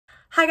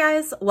Hi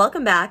guys,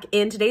 welcome back.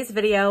 In today's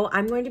video,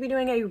 I'm going to be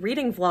doing a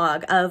reading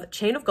vlog of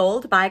Chain of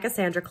Gold by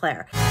Cassandra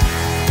Clare.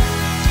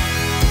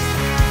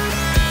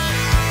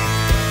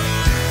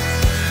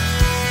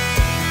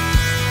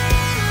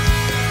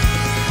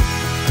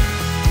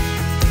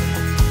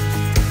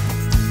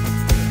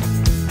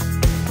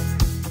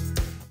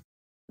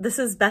 This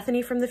is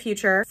Bethany from the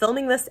future,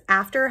 filming this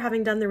after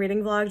having done the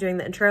reading vlog, doing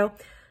the intro.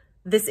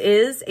 This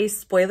is a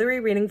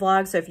spoilery reading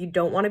vlog, so if you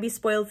don't want to be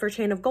spoiled for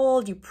Chain of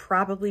Gold, you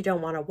probably don't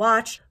want to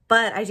watch.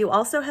 But I do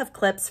also have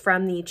clips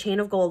from the Chain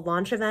of Gold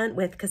launch event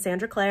with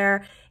Cassandra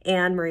Clare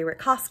and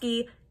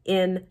Rutkostki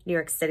in New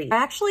York City. I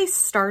actually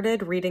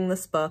started reading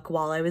this book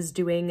while I was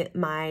doing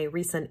my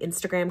recent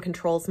Instagram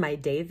Controls My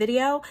Day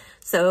video.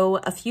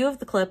 So a few of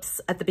the clips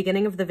at the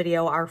beginning of the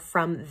video are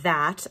from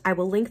that. I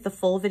will link the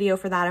full video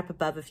for that up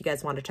above if you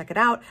guys want to check it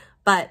out.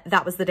 But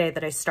that was the day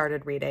that I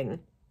started reading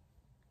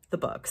the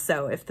book.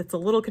 So if that's a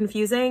little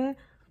confusing,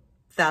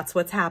 that's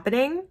what's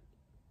happening.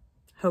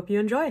 Hope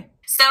you enjoy.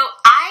 So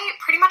I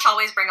pretty much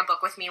always bring a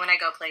book with me when I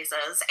go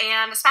places,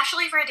 and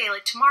especially for a day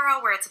like tomorrow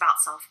where it's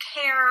about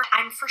self-care,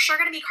 I'm for sure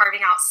going to be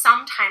carving out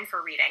some time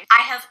for reading.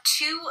 I have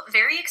two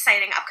very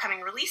exciting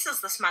upcoming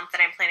releases this month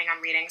that I'm planning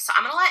on reading, so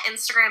I'm going to let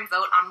Instagram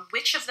vote on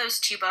which of those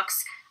two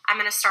books I'm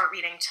going to start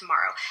reading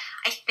tomorrow.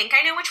 I think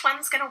I know which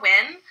one's going to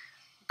win,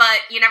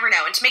 but you never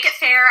know. And to make it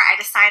fair, I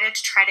decided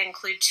to try to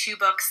include two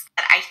books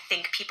that I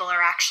think people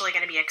are actually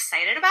going to be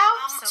excited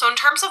about. So in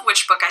terms of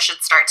which book I should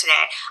start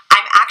today,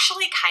 I'm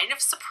actually kind of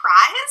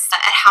surprised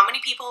at how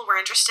many people were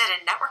interested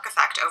in Network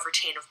Effect over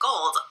Chain of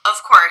Gold.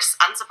 Of course,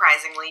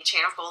 unsurprisingly,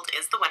 Chain of Gold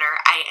is the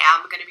winner. I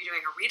am going to be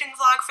doing a reading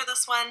vlog for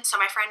this one.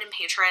 So my friend and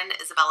patron,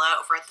 Isabella,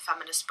 over at the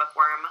Feminist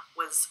Bookworm,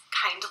 was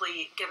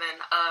kindly given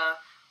a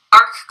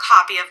ARC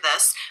copy of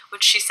this,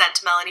 which she sent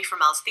to Melanie from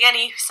Mel's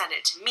Bethany, who sent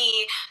it to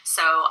me.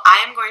 So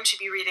I am going to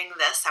be reading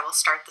this. I will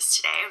start this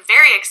today. I'm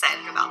very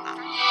excited about that.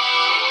 It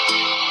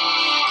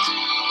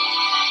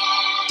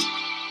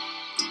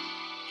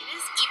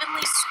is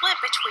evenly split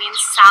between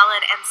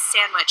salad and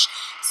sandwich.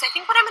 So I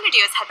think what I'm going to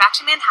do is head back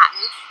to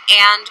Manhattan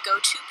and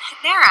go to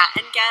Panera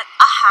and get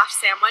a half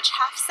sandwich,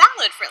 half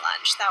salad for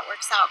lunch. That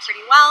works out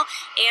pretty well.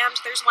 And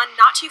there's one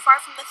not too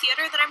far from the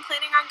theater that I'm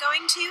planning on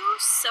going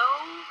to. So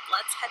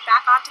let's head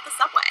back onto the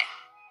subway.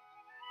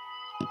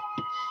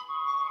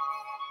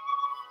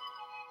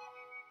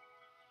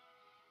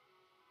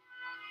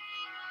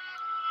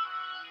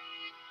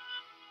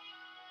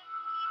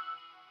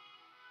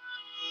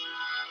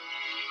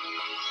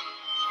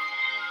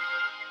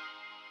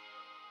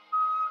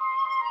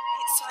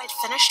 So I'd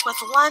finished with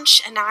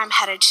lunch, and now I'm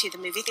headed to the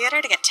movie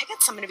theater to get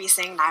tickets. I'm going to be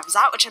seeing Knives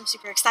Out, which I'm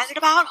super excited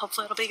about.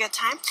 Hopefully it'll be a good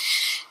time.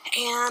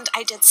 And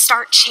I did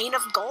start Chain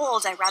of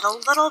Gold. I read a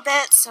little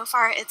bit. So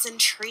far it's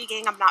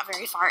intriguing. I'm not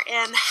very far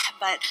in,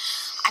 but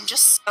I'm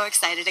just so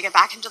excited to get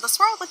back into this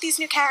world with these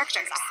new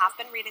characters. I have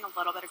been reading a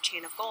little bit of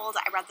Chain of Gold.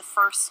 I read the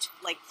first,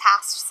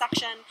 past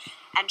section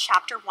and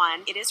chapter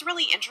 1. It is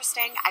really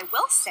interesting. I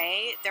will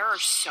say there are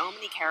so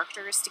many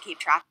characters to keep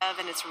track of,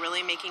 and it's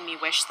really making me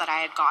wish that I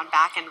had gone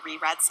back and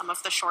reread some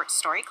of the short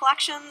story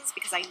collections,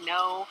 because I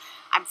know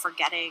I'm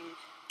forgetting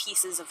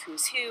pieces of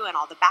who's who and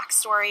all the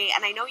backstory,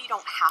 and I know you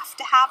don't have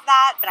to have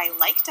that, but I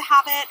like to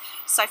have it,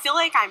 so I feel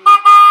like I'm...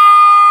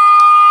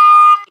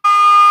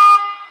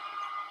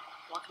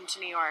 Welcome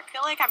to New York. I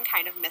feel like I'm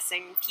kind of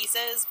missing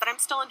pieces, but I'm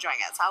still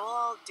enjoying it, so I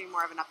will do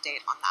more of an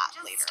update on that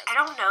later. I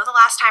don't know the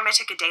last time I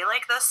took a day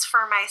like this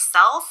for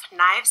myself.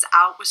 Knives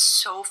Out was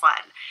so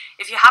fun.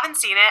 If you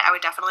haven't seen it, I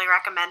would definitely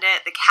recommend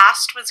it. The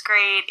cast was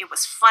great, it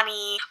was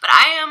funny, but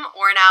I am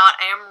worn out.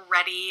 I am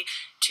ready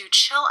to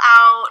chill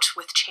out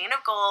with Chain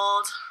of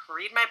Gold,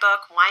 read my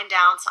book, wind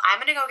down, so I'm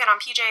gonna go get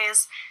on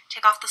PJs,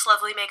 take off this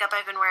lovely makeup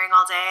I've been wearing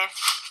all day,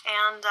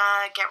 and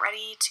get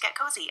ready to get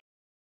cozy.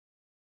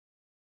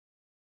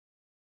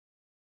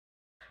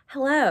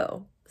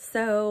 Hello.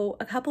 So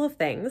a couple of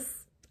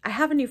things. I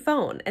have a new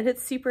phone and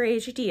it's super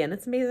HD, and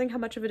it's amazing how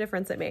much of a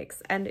difference it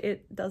makes, and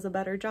it does a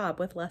better job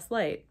with less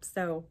light.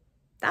 So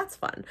that's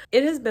fun.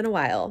 It has been a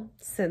while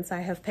since I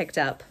have picked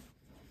up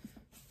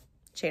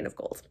Chain of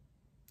Gold.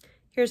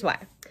 Here's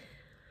why.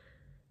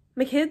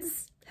 My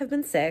kids have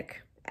been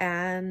sick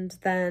and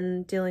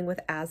then dealing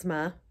with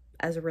asthma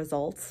as a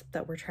result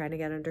that we're trying to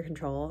get under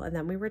control. And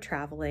then we were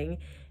traveling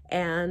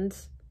and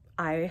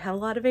I had a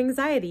lot of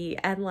anxiety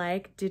and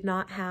did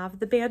not have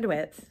the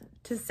bandwidth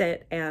to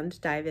sit and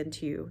dive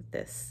into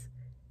this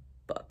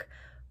book.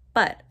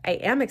 But I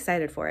am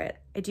excited for it.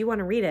 I do want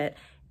to read it.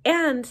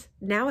 And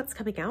now it's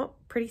coming out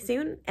pretty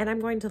soon, and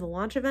I'm going to the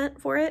launch event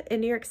for it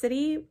in New York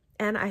City.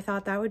 And I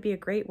thought that would be a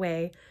great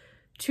way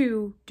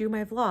to do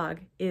my vlog,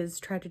 is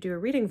try to do a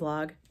reading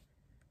vlog,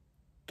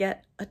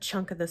 get a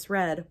chunk of this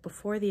read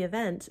before the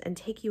event, and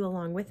take you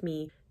along with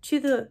me to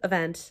the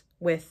event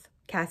with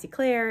Cassie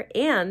Clare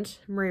and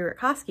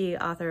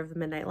Rutkostki, author of The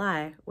Midnight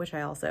Lie, which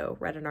I also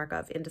read an arc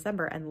of in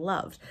December and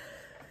loved.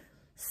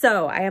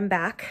 So I am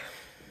back.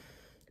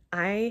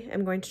 I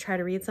am going to try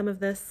to read some of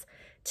this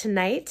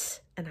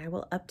tonight, and I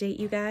will update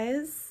you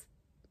guys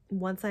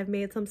once I've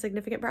made some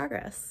significant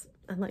progress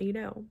and let you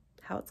know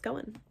how it's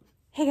going.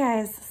 Hey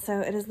guys, so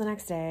it is the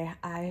next day.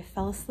 I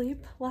fell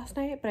asleep last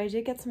night, but I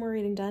did get some more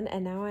reading done,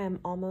 and now I am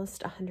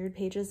almost 100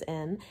 pages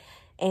in,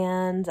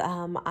 and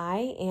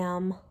I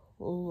am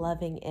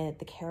loving it.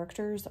 The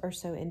characters are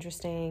so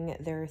interesting.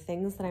 There are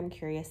things that I'm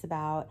curious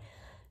about.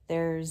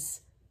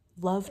 There's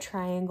love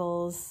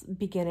triangles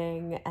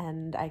beginning,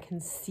 and I can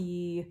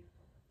see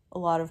a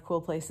lot of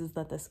cool places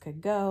that this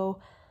could go.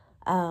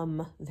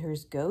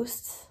 There's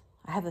ghosts.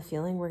 I have a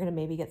feeling we're gonna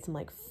maybe get some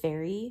like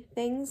fairy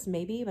things,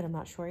 maybe, but I'm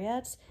not sure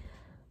yet.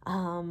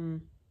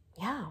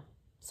 Yeah,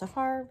 so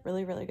far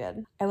really, really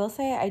good. I will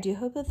say I do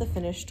hope that the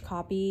finished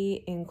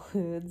copy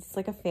includes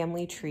like a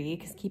family tree,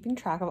 because keeping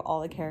track of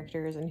all the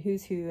characters and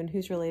who's who and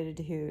who's related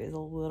to who is a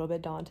little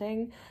bit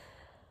daunting,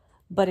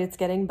 but it's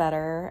getting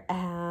better.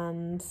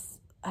 And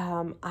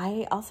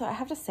I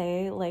have to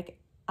say, like,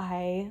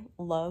 I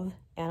love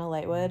Anna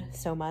Lightwood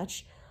so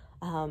much.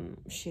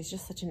 She's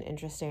just such an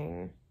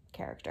interesting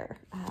character.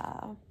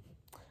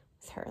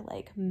 Her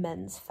like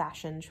men's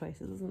fashion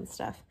choices and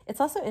stuff. It's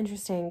also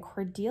interesting,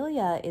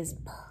 Cordelia is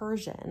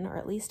Persian, or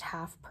at least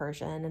half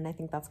Persian, and I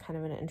think that's kind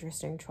of an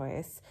interesting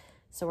choice.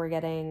 So we're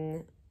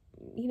getting,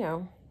 you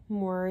know,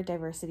 more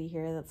diversity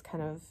here that's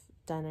kind of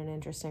done in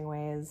interesting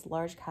ways.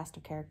 Large cast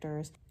of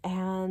characters.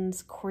 And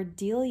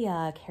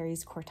Cordelia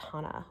carries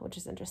Cortana, which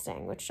is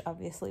interesting, which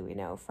obviously we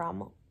know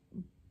from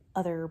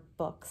other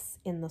books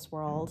in this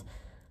world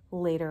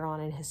later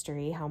on in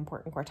history how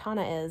important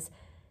Cortana is.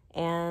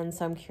 And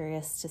so I'm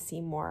curious to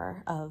see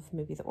more of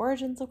maybe the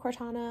origins of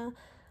Cortana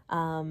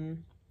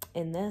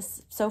in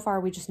this. So far,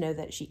 we just know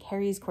that she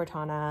carries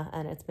Cortana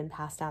and it's been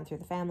passed down through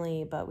the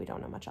family, but we don't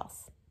know much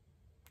else.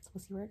 So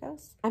we'll see where it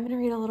goes. I'm gonna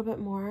read a little bit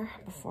more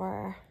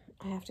before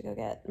I have to go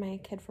get my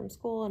kid from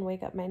school and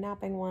wake up my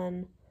napping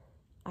one.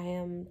 I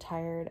am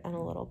tired and a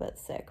little bit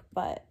sick,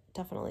 but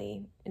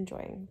definitely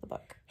enjoying the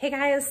book. Hey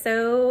guys,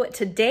 so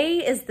today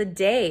is the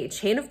day.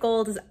 Chain of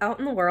Gold is out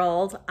in the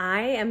world.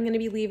 I am going to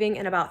be leaving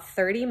in about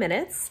 30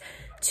 minutes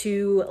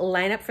to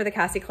line up for the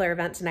Cassie Clare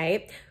event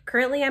tonight.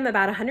 Currently, I'm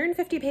about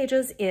 150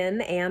 pages in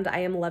and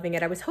I am loving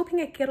it. I was hoping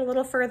I could get a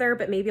little further,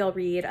 but maybe I'll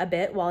read a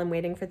bit while I'm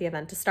waiting for the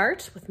event to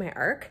start with my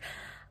arc.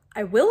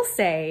 I will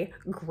say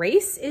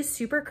Grace is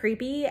super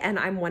creepy, and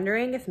I'm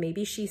wondering if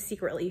maybe she's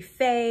secretly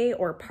fae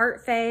or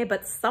part fae,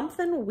 but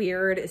something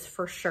weird is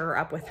for sure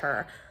up with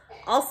her.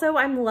 Also,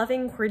 I'm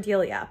loving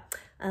Cordelia.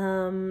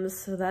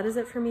 So that is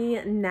it for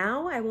me.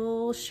 Now I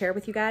will share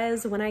with you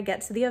guys when I get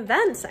to the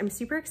event. I'm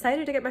super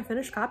excited to get my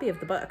finished copy of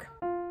the book.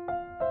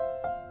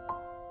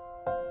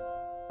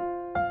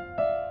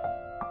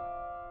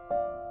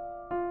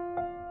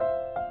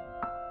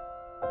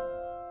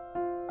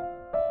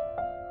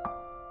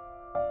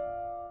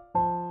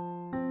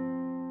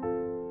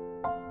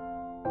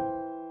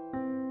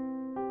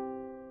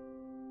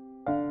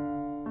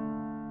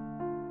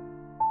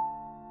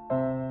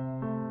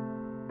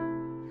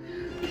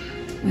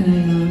 When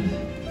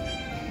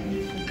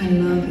I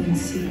love in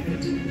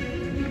secret.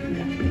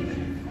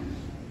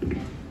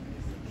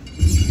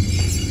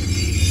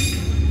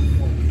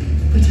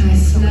 But I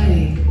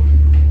slay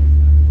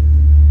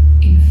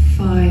in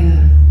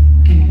fire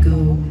and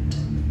gold.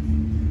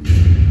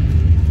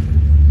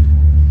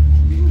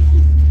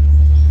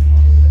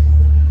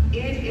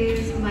 It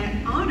is my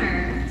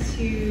honor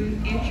to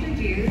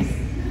introduce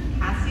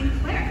Cassie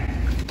Clare.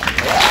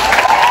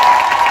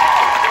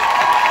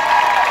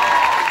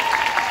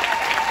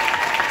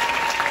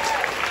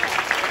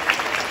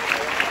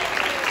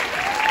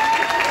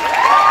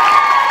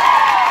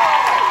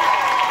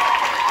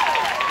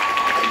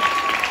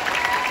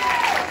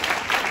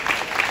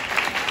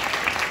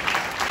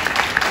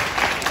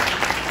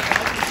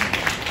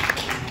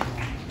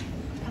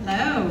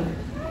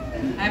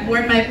 I've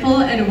worn my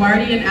full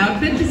Edwardian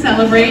outfit to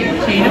celebrate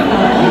Chain of Gold.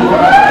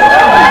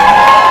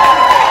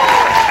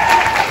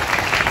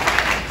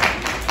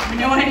 I have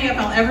no idea if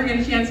I'll ever get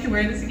a chance to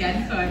wear this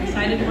again, so I've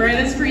decided to wear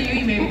this for you.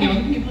 You may be the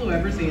only people who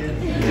ever see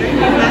it. You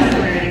have to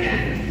wear it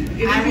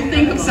again. I will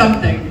think of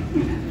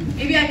something.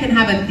 Maybe I can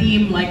have a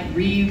theme like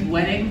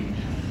re-wedding.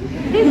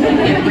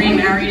 Get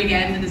remarried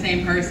again to the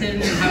same person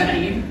and have a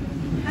theme.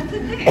 That's a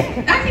thing.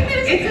 I think that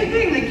is It's a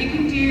thing. Like, you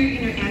can do,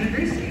 you know,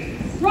 anniversaries.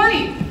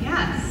 Right.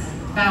 Yes.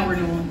 Vow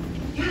renewal.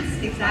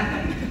 Yes,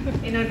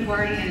 exactly. In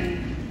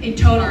Edwardian. A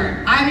total.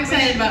 I'm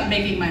excited about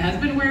making my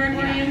husband wear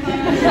Edwardian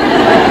clothes.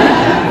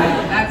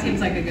 That seems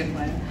like a good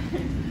plan.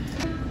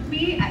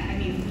 I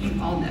mean,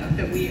 you all know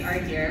that we are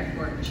here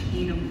for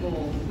Chain of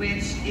Gold,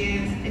 which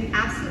is an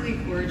absolutely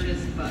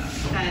gorgeous book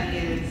that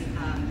is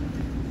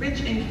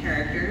rich in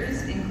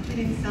characters,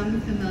 including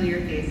some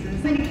familiar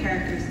faces, many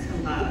characters to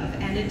love,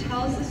 and it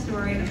tells the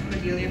story of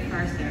Cordelia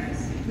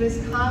Carstairs, who has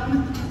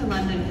come to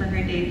London for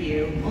her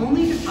debut,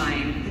 only to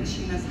find that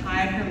she must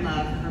hide her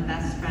love from her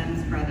best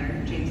friend's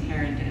brother, James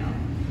Herondale,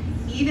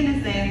 even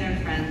as they and their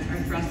friends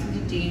are thrust into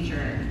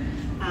danger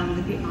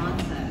with the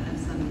onset of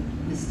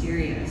some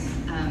mysterious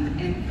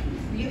and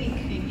really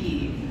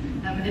creepy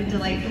and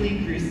delightfully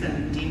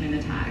gruesome demon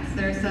attacks.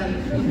 There are some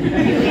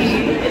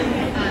really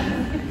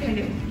kind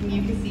of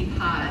mucusy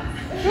pods.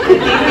 They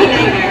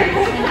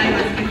nightmares, I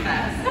must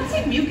confess. Don't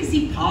say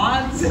mucusy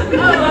pods.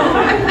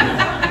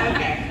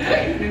 Okay,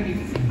 right, no need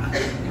to see that.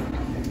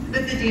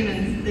 But the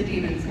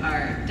demons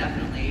are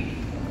definitely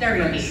They're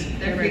freaky. gross.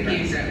 They're freaky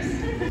and gross.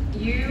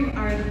 You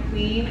are the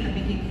queen of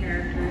making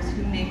characters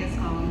who make us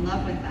fall in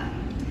love with them,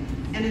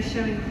 and of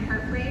showing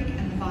heartbreak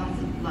and the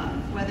bonds of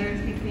love, whether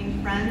it's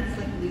between friends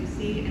like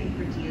Lucy and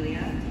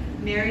Cordelia,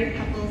 married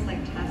couples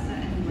like Tessa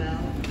and Will,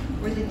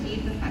 or the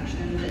deep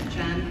affection that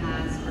Jen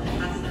has for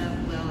Tessa,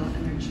 Will,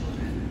 and their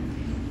children.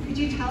 Could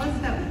you tell us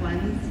about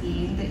one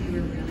scene that you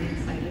were really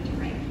excited to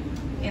write?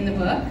 In the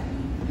book?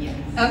 Yes.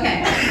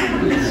 Okay.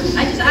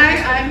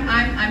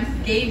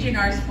 I'm gauging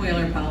our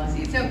spoiler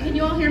policy. So can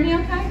you all hear me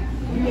okay?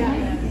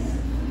 Yes.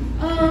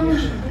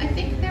 I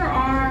think there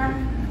are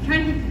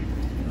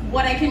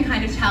what I can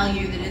kind of tell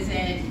you that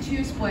isn't too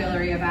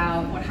spoilery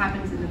about what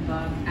happens in the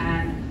book.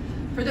 And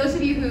for those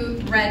of you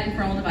who've read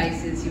Infernal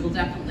Devices, you will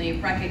definitely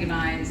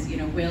recognize,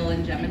 Will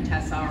and Jem and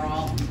Tessa are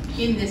all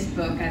in this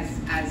book as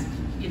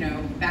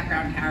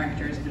background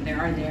characters, but they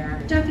are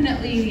there.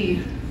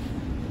 Definitely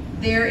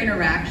their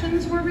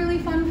interactions were really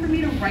fun for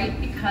me to write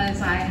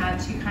because I had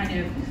to kind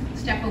of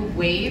step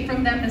away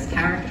from them as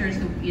characters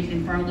in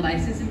Infernal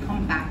Devices and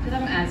come back to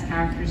them as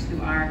characters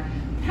who are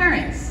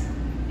parents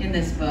in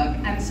this book.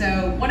 And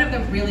so one of the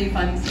really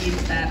fun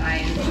scenes that I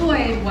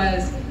enjoyed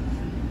was,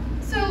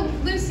 so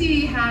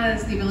Lucy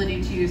has the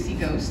ability to see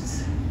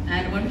ghosts,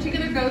 and one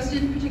particular ghost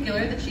in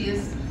particular that she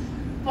is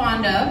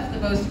fond of, the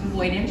ghost of a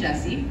boy named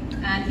Jesse,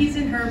 and he's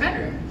in her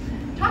bedroom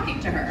talking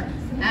to her,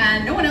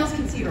 and no one else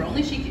can see her,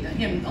 only she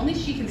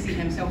can see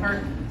him. So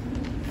her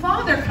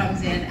father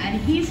comes in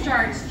and he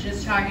starts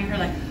just talking to her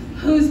like,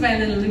 "Who's my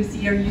little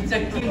Lucy? Are you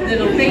such a cute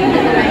little baby?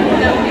 I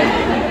know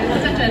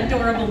you. Such an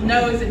adorable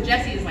nose." And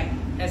Jessie is like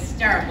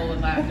hysterical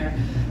with laughter.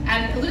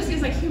 And Lucy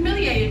is like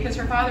humiliated because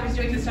her father was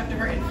doing this stuff to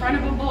her in front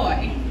of a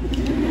boy,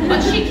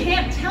 but she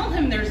can't tell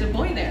him there's a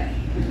boy there.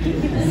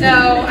 So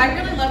I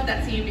really loved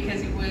that scene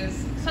because it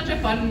was such a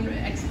fun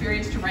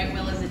experience to write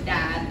Will as a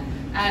dad,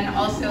 and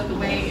also the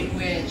way in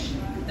which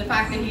the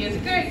fact that he is a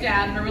great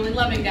dad and a really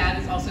loving dad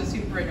is also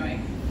super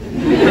annoying.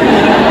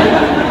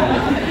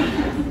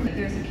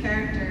 There's a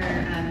character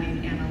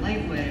named Anna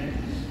Lightwood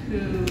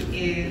who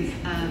is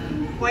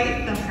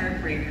quite the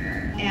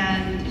heartbreaker,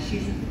 and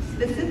she's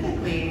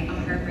specifically a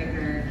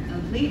heartbreaker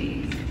of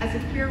ladies. As a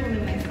queer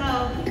woman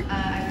myself,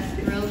 I was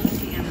thrilled to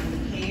see Anna on the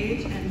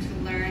page and to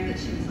learn that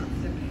she was not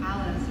so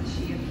callous as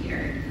she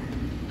appeared.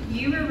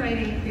 You were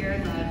writing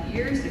queer love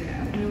years ago,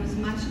 and it was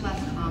much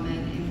less common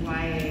in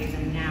YA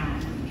than now.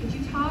 Could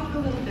you talk a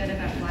little bit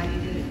about why you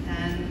did it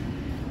then,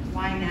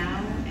 why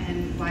now,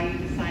 and why you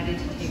decided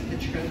to take the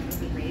trope of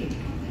the rake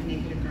and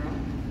make it a girl?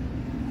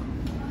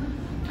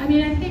 I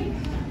mean, I think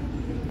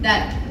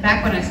that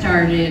back when I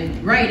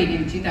started writing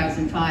in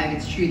 2005,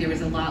 it's true there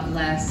was a lot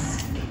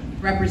less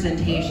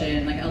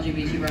representation, like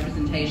LGBT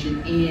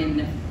representation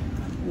in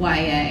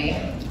YA,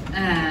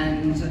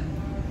 and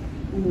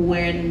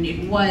when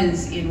it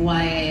was in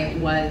YA, it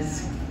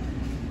was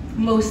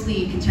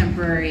mostly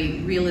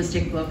contemporary,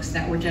 realistic books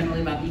that were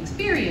generally about the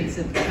experience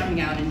of coming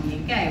out and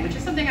being gay, which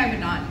is something I would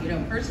not,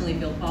 personally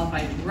feel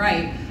qualified to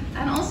write.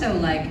 And also,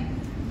 like,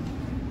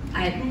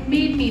 it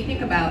made me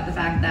think about the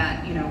fact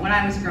that, when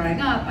I was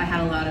growing up, I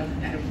had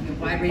a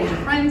wide range of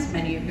friends,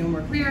 many of whom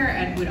were queer,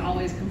 and would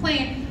always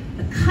complain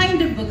the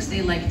kind of books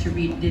they liked to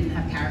read didn't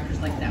have characters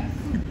like them.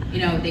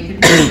 They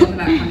could read a book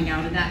about coming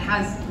out, and that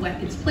has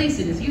its place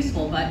and is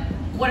useful, but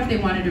what if they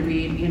wanted to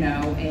read,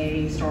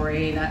 a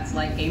story that's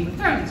like Game of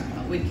Thrones,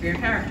 but with queer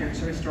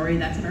characters, or a story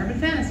that's an urban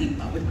fantasy,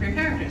 but with queer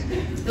characters?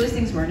 Those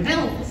things weren't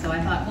available, so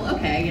I thought, well,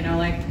 okay,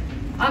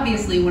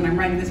 obviously when I'm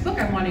writing this book,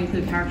 I want to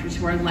include characters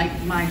who are like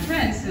my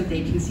friends so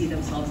they can see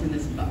themselves in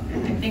this book.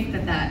 And I think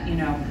that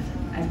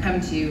I've come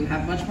to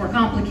have much more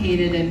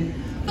complicated and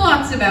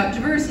thoughts about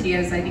diversity,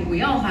 as I think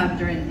we all have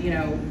during,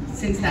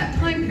 since that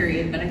time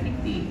period, but I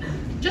think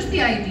just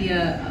the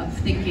idea of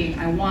thinking,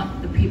 I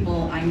want the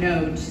people I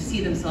know to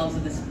see themselves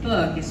in this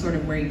book is sort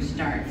of where you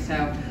start.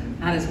 So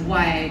that is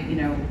why I,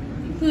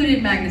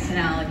 included Magnus and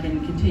Alec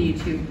and continue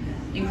to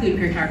include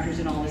queer characters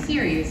in all the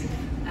series.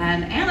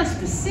 And Anna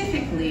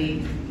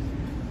specifically,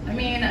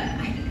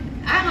 Anna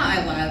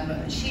I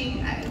love.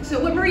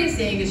 So what Maria's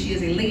saying is she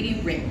is a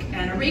lady rake,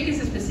 and a rake is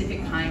a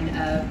specific kind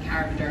of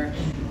character.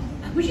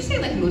 Would you say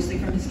like mostly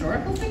from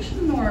historical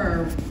fiction,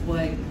 or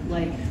what,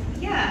 like,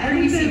 yeah, where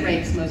do you see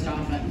rakes most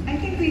often? I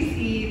think we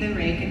see the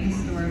rake in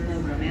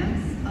historical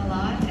romance a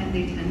lot, and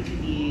they tend to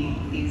be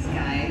these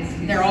guys.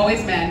 They're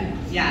always men.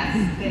 Yes,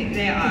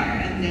 they are,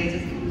 and they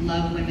just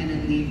love women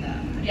and leave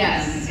them.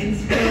 Yes. And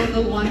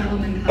still the one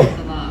woman comes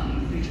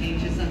along who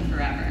changes them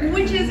forever.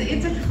 Which is,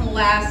 it's a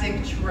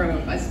classic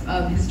trope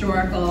of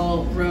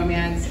historical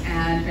romance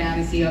and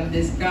fantasy of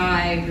this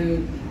guy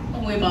who,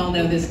 we all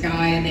know this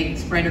guy, and they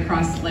spread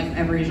across like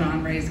every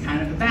genre. He's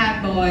kind of a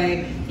bad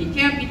boy. He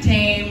can't be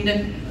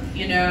tamed.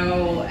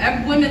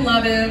 Women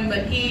love him,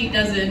 but he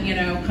doesn't,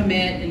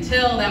 commit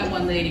until that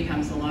one lady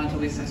comes along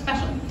who is so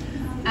special.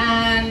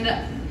 And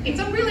it's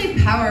a really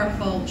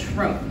powerful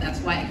trope. That's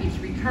why it keeps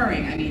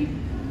recurring.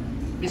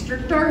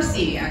 Mr.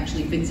 Darcy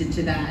actually fits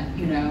into that,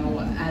 you know,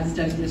 as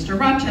does Mr.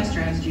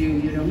 Rochester, as do,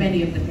 you know,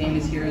 many of the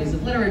famous heroes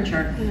of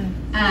literature.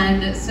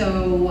 And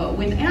so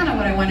with Anna,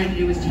 what I wanted to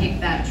do was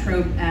take that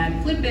trope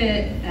and flip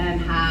it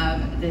and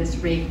have this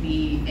rake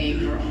be a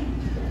girl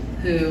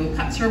who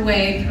cuts her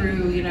way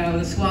through, you know,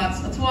 the swath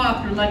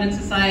through London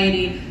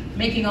society,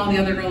 making all the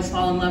other girls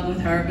fall in love with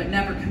her, but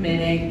never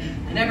committing,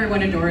 and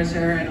everyone adores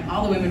her, and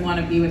all the women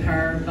want to be with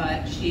her,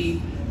 but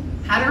she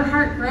had her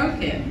heart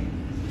broken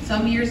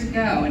some years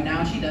ago, and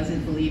now she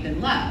doesn't believe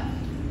in love.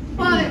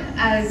 But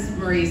as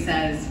Marie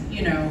says,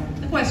 you know,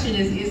 the question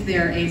is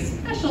there a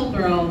special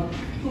girl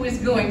who is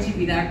going to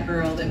be that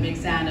girl that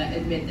makes Anna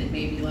admit that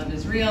maybe love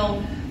is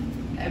real?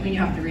 I mean, you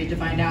have to read to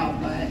find out,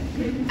 but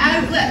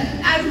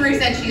as Marie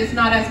said, she is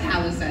not as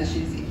callous as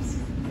she seems.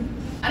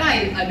 And I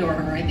adore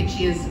her. I think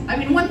she is, I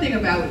mean, one thing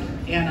about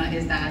Anna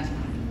is that,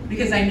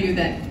 because I knew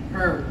that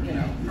her, you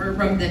know,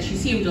 that she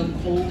seemed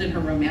cold in her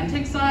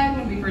romantic side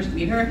when we first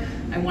meet her,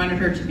 I wanted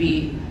her to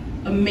be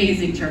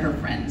amazing to her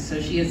friends.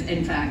 So she is,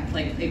 in fact,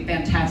 like a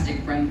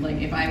fantastic friend. Like,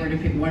 if I were to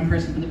pick one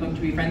person from the book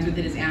to be friends with,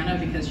 it is Anna,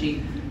 because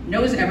she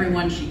knows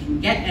everyone, she can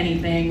get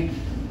anything.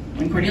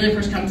 When Cordelia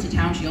first comes to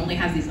town, she only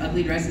has these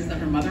ugly dresses that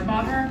her mother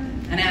bought her,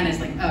 and Anna's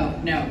like, oh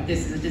no,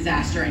 this is a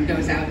disaster, and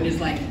goes out and is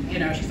like, you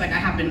know, she's like, I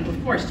happen,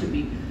 of course, to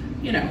be,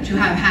 you know, to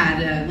have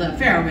had an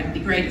affair with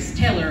the greatest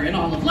tailor in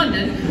all of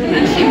London,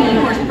 and she will,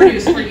 of course,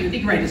 produce for you the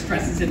greatest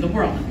dresses in the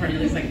world. And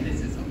Cordelia's like,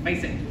 this is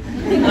amazing.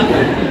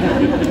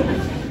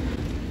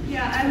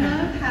 Yeah, I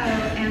love how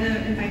Anna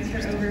invites her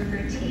over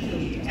for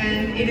tea,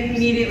 and it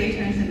immediately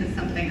turns into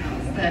something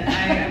else that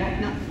I will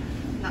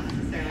not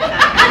necessarily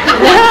that.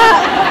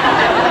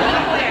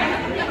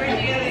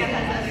 Cordelia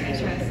has other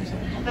interests,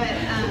 but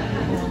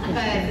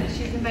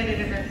she's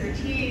invited over for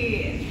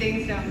tea.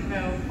 Things don't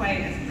go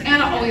quite as quickly.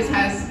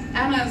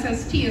 Anna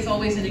says tea is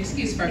always an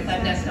excuse for a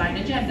clandestine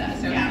agenda.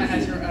 So Anna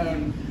has her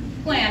own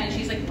plan, and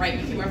she's like, right,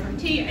 you came over from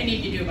tea, I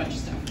need you to do a bunch of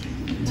stuff.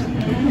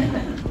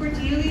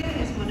 Cordelia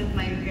is one of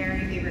my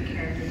very favorite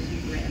characters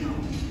you've written.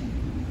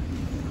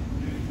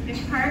 In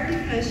part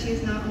because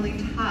she's not only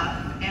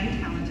tough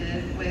and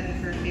talented with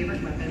her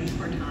favorite weapon,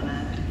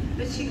 Cortana,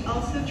 but she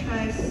also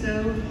tries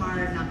so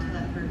hard not to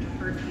let her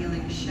hurt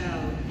feelings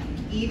show,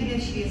 even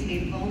if she is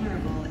made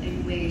vulnerable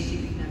in ways she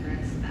could never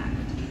expect.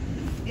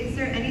 Is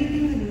there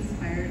anything that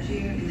inspired you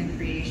in the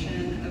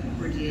creation of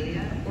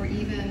Cordelia, or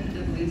even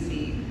of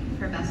Lucy,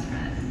 her best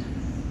friend?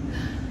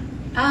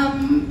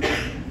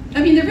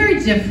 I mean, they're very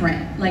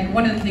different. Like,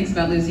 one of the things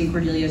about Lucy and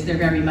Cordelia is they're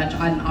very much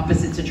on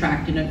opposites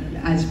attract in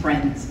as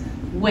friends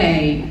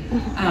way.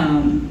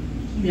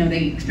 You know,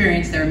 they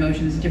experience their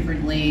emotions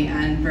differently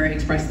and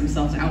express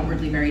themselves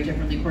outwardly very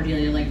differently.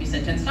 Cordelia, like you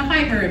said, tends to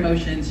hide her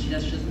emotions. She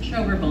just doesn't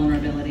show her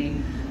vulnerability.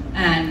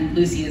 And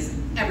Lucy is,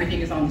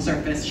 everything is on the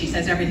surface. She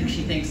says everything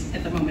she thinks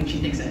at the moment she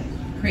thinks it,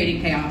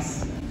 creating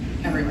chaos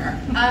everywhere.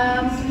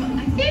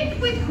 I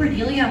think with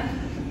Cordelia,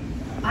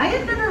 I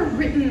had never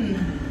written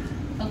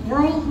a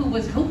girl who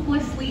was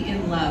hopelessly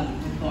in love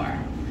before.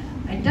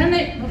 I'd done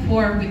it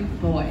before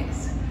with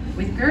boys.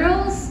 With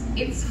girls,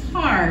 it's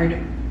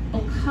hard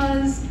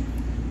because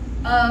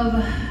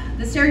of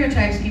the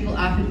stereotypes people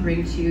often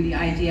bring to the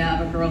idea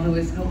of a girl who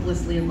is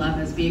hopelessly in love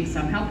as being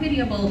somehow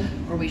pitiable,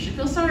 or we should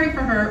feel sorry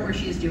for her, or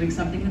she is doing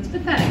something that's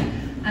pathetic.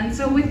 And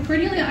so with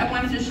Cordelia, I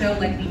wanted to show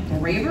like the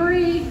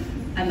bravery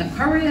and the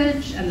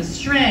courage and the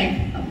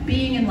strength of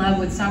being in love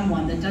with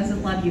someone that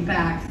doesn't love you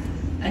back,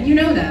 and you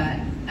know that,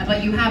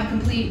 but you have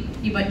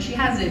but she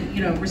has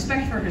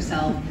respect for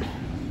herself,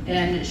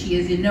 and she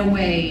is in no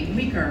way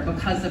weaker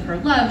because of her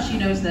love. She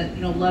knows that,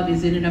 love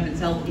is in and of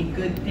itself a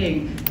good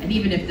thing, and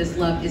even if this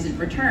love isn't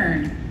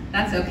returned,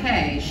 that's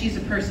okay. She's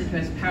a person who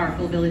has a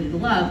powerful ability to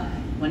love.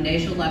 One day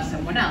she'll love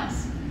someone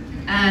else.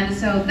 And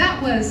so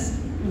that was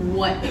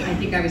what I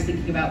think I was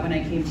thinking about when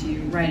I came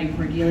to writing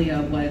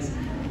Cordelia, was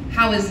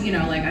how is,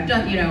 like I've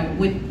done,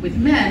 with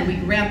men, we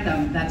grant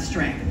them that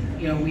strength.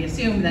 We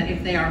assume that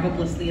if they are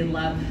hopelessly in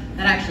love,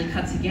 that actually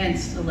cuts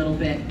against a little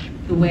bit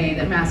the way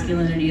that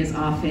masculinity is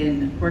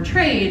often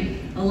portrayed,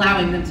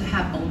 allowing them to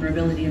have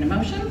vulnerability and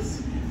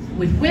emotions.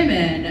 With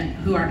women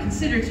who are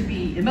considered to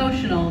be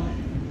emotional,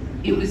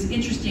 it was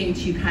interesting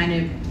to try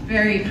to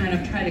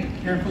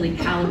carefully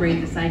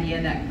calibrate this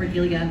idea that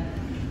Cordelia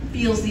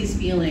feels these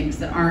feelings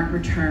that aren't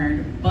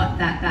returned, but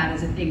that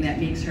is a thing that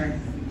makes her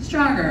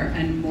stronger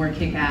and more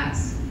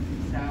kick-ass.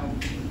 So,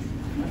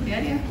 what's the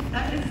idea?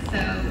 That is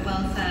so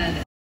well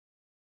said.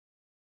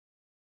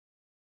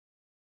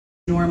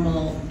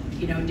 Normal,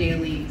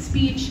 daily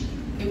speech,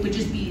 it would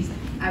just be,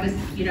 I was,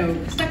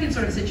 stuck in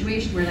sort of a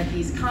situation where like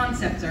these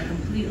concepts are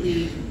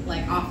completely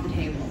like off the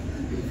table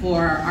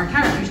for our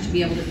characters to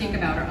be able to think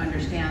about or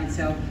understand.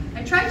 So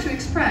I tried to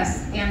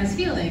express Anna's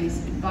feelings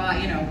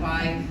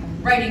by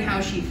writing how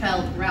she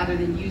felt rather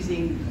than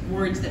using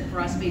words that for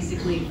us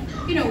basically,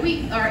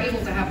 we are able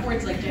to have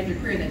words like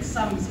genderqueer that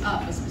sums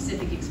up a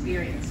specific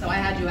experience. So I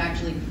had to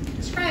actually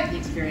describe the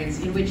experience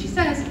in which she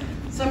says,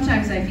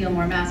 sometimes I feel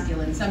more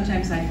masculine,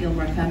 sometimes I feel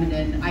more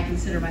feminine, I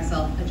consider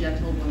myself a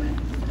gentle woman.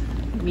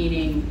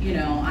 meaning, you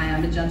know, I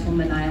am a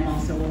gentleman, I am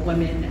also a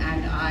woman,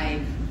 and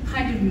I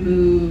kind of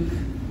move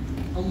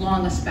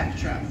along a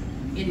spectrum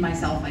in my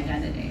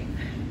self-identity.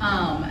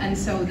 And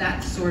so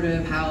that's sort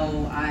of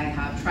how I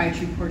have tried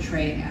to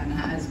portray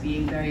Anna as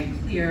being very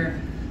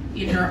clear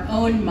in her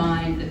own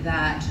mind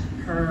that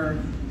her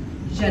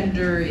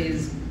gender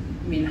is,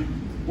 I mean,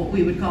 what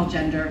we would call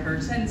gender, her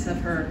sense of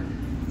her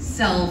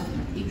self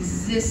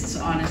exists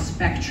on a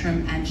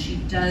spectrum, and she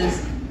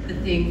does the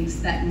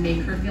things that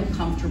make her feel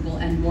comfortable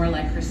and more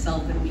like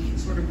herself, and we can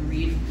sort of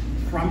read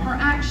from her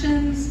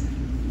actions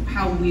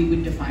how we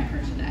would define her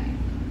today.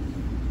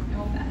 I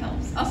hope that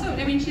helps. Also,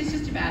 I mean, she's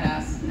just a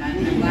badass, and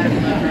I'm glad you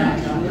love her.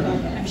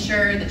 I'm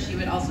sure that she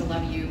would also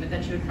love you, but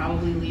then she would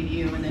probably leave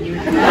you, and then you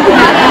would That's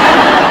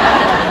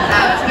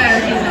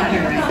better, she's not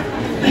here, right?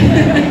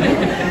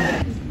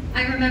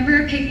 I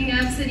remember picking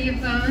up City of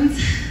Bones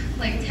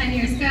like 10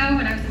 years ago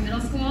when I was in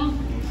middle school,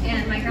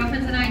 and my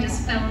girlfriends and I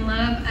just fell in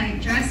love. I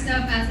dressed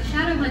up as a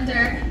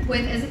Shadowhunter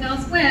with Isabel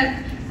Swift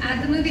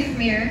at the movie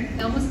premiere.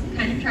 It almost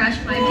kind of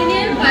trashed my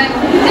opinion, but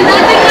did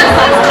not think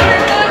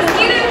that was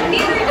neither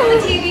did the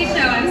TV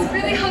show. I was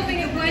really hoping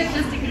it would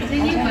just to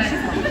continue, but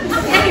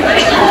anyway.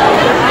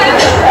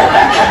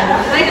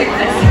 I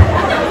digress.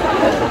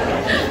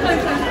 I'm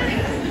so sorry.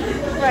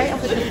 Right.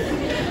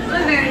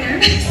 I'm very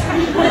nervous.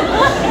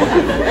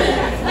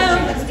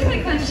 Let's do my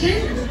question.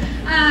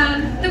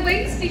 The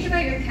way you speak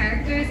about your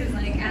characters is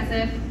like as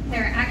if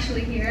they're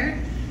actually here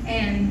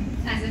and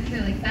as if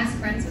you're like best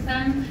friends with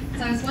them.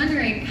 So I was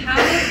wondering, how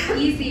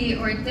easy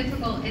or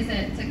difficult is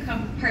it to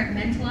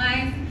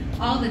compartmentalize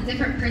all the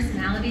different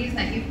personalities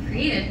that you've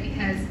created,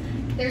 because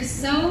they're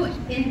so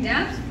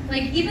in-depth.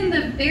 Like even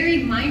the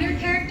very minor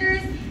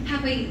characters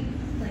have a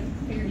like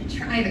very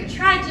either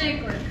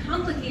tragic or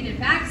complicated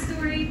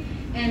backstory,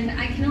 and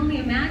I can only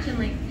imagine,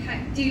 like,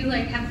 do you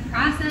like have a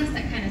process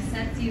that kind of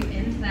sets you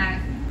into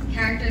that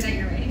character that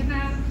you're writing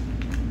about?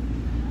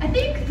 I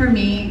think for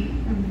me,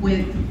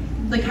 with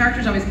the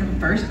characters always come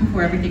first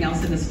before everything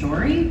else in the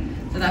story.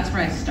 So that's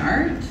where I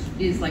start,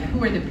 is like,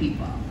 who are the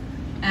people?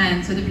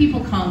 And so the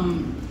people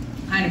come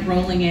kind of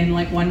rolling in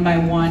like one by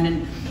one,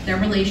 and their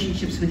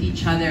relationships with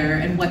each other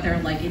and what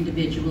they're like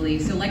individually.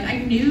 So like I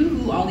knew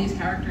who all these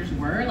characters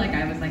were. Like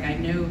I was like, I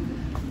knew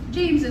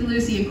James and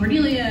Lucy and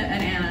Cordelia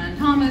and Anna and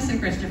Thomas and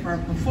Christopher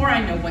before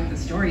I know what the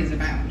story is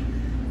about.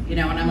 You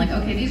know, and I'm like,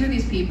 okay, these are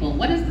these people.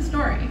 What is the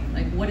story?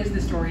 Like, what is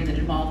the story that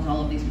involves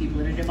all of these people,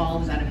 and it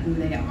evolves out of who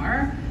they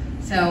are?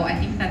 So I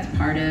think that's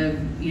part of,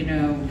 you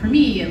know, for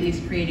me at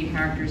least, creating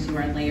characters who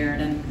are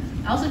layered. And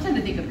I also tend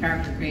to think of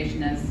character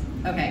creation as,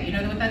 okay, you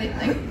know what that is?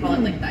 Like, call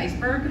it like the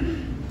iceberg.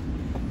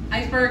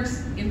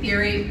 Icebergs, in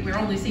theory, we're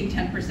only seeing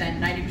 10%,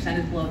 90%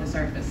 is below the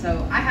surface.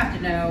 So I have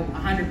to know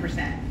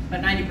 100%,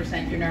 but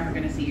 90% you're never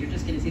gonna see. You're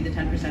just gonna see the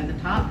 10% at the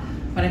top.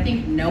 But I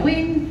think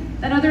knowing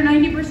that other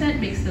 90%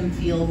 makes them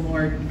feel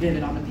more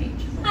vivid on the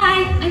page.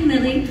 Hi, I'm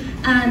Lily,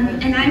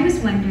 and I was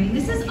wondering,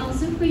 this is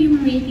also for you,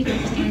 Marie, if you'd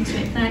like to answer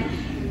it, but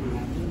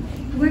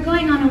we're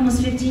going on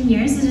almost 15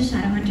 years as a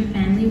Shadowhunter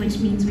family, which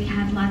means we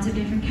have lots of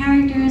different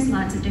characters,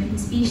 lots of different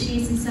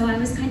species, and so I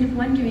was kind of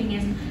wondering,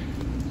 if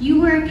you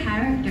were a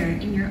character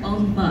in your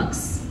own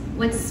books,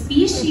 what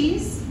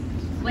species,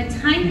 what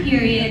time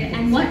period,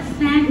 and what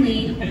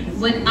family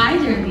would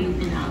either of you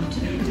belong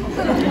to? Go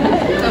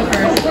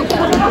first.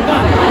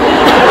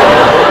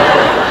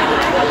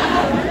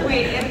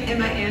 Wait,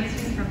 am I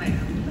answering from my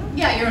own book?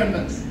 Yeah, your own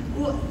books.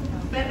 Well,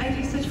 but I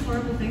do such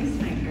horrible things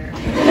to my character.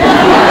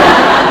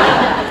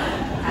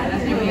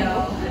 As do we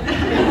all.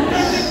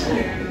 That's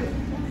true.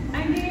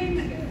 I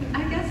mean,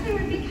 I guess I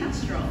would be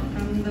Kestrel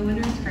from The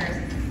Winter's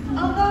Curse.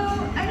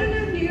 Although, I don't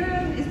know,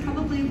 Nero is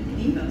probably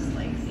the most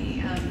like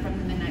me from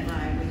The Midnight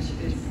Live, which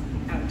is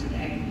out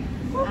today.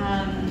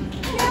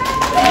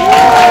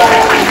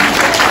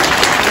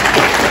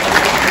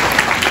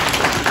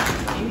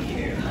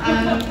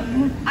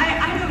 I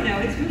don't know,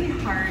 it's really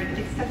hard.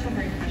 It's such a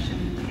hard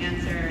question to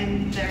answer.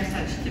 And there are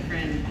such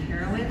different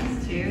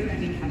heroines too. I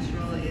mean,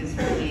 Kestrel is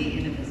really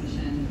in a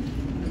position,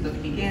 the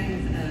book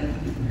begins, of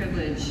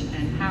privilege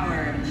and power,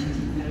 and she's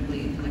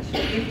incredibly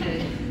intellectually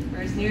gifted.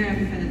 Whereas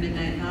Niram from The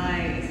Midnight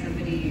Lie is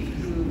somebody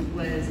who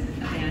was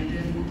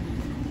abandoned,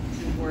 is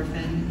an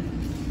orphan,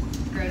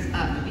 grows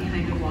up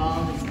behind a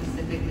wall that's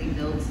specifically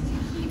built to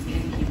keep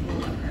in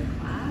people of her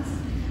class.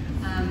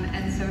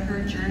 And so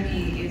her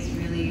journey is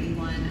really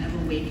one of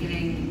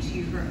awakening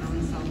to her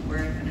own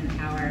self-worth and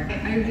power.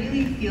 I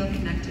really feel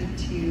connected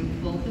to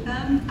both of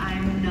them.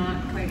 I'm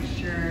not quite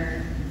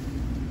sure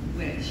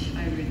which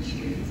I would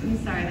choose. I'm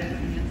sorry, that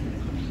doesn't answer the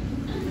question.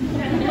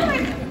 I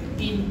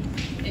mean,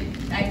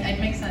 it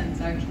makes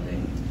sense, actually,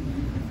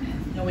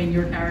 knowing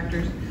your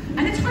characters.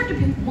 And it's hard to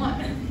pick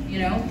one, you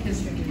know,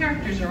 because the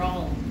characters are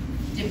all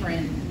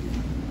different,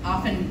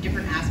 often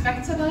different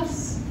aspects of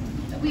us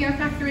that we are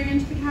factoring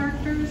into the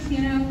characters,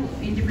 you know,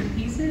 in different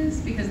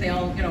pieces, because they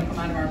all, you know, come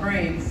out of our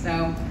brains.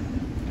 So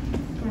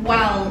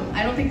while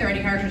I don't think there are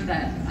any characters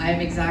that I'm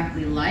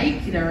exactly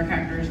like, there are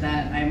characters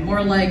that I'm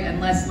more like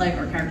and less like,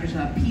 or characters who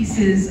have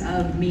pieces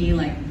of me.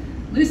 Like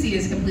Lucy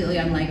is completely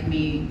unlike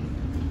me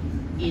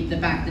the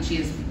fact that she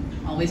is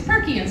always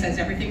perky and says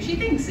everything she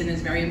thinks and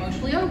is very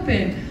emotionally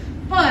open,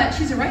 but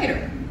she's a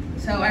writer.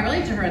 So I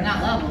relate to her on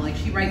that level. Like,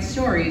 she writes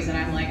stories, and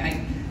I'm like,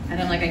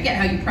 I get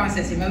how you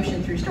process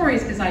emotion through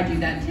stories because I do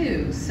that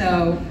too.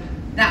 So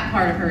that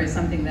part of her is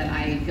something that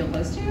I feel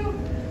close to.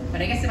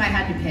 But I guess if I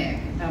had to pick,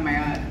 oh my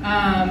god,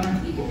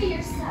 You can be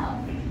yourself.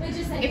 But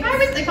just like if I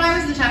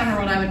was the Shadowhunter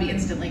world, I would be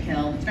instantly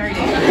killed. It's very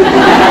dangerous.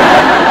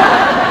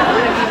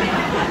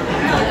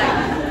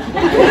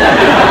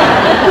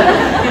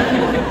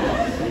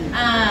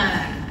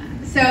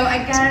 So I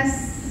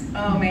guess,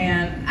 oh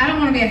man, I don't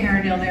want to be a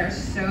Herondale. They're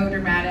so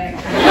dramatic.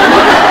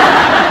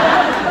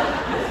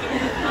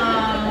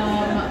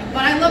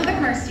 But I love the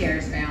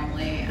Carstairs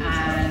family,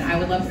 and I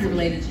would love to be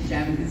related to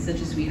Jem because he's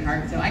such a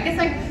sweetheart. So I guess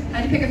I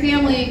had to pick a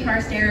family,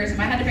 Carstairs. If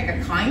I had to pick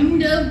a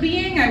kind of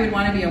being, I would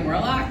want to be a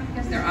warlock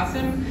because they're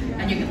awesome,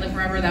 and you can live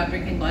forever without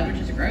drinking blood, which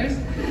is gross.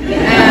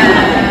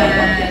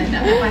 And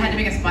if I had to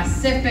pick a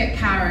specific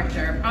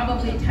character,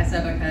 probably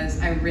Tessa, because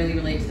I really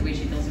relate to the way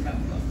she feels about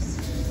books.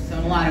 So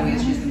in a lot of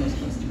ways, she's the most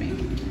close to me.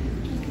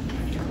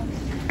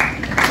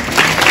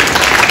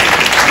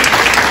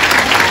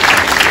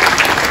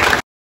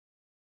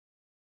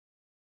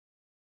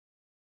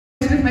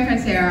 With my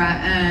friend Sarah,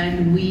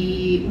 and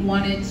we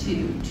wanted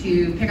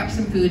to pick up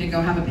some food and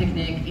go have a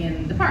picnic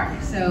in the park.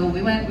 So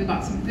we went, we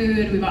bought some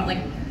food, we bought like,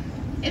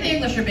 in the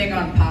English are big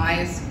on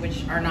pies,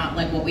 which are not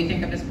like what we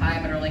think of as pie,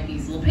 but are like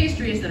these little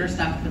pastries that are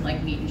stuffed with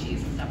like meat and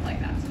cheese and stuff like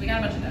that. So we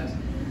got a bunch of those.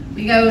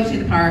 We go to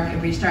the park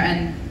and we start,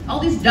 and all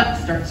these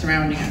ducks start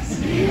surrounding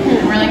us.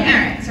 And we're like, all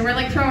right, so we're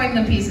like throwing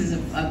them pieces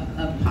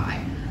of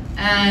pie.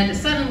 And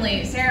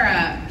suddenly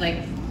Sarah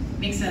like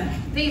makes a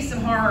face of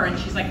horror and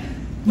she's like,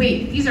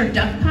 wait, these are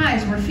duck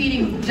pies. We're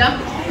feeding duck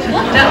to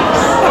ducks.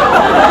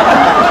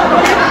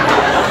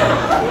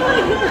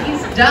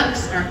 These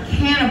ducks are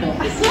cannibals.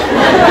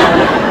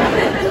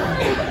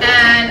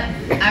 And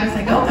I was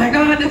like, oh my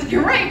god,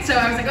 you're right. So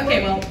I was like,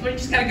 okay, well, we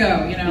just gotta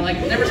go, you know, like,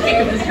 never speak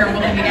of this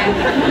terrible thing again.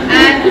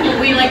 And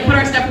we like put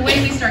our stuff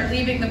away, we start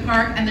leaving the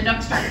park, and the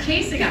ducks start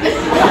chasing us. So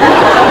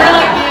we're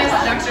like this,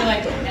 the ducks are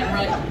like, and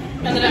we're like,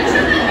 and the ducks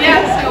are,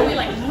 yeah, so we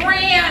like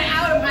ran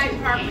out of Hyde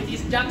Park with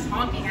these ducks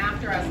honking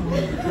after us.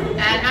 And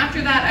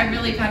after that, I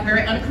really had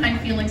very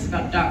unkind feelings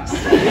about ducks.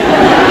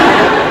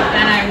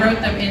 And I wrote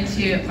them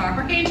into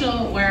Clockwork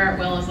Angel, where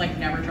Will is like,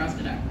 never trust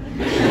a duck.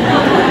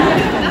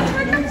 That's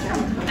where it comes from.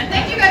 And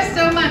thank you guys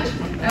so much.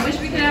 I wish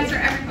we could answer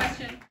every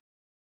question.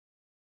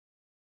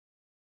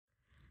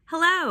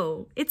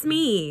 Hello, it's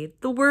me,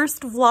 the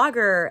worst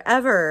vlogger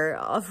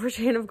ever for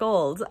Chain of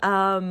Gold.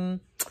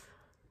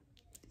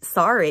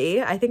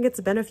 Sorry, I think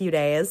it's been a few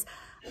days.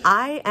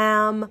 I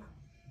am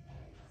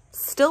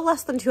still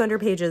less than 200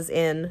 pages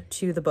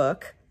into the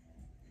book.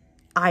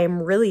 I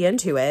am really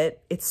into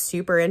it. It's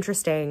super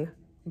interesting.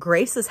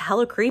 Grace is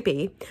hella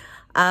creepy.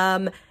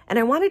 And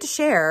I wanted to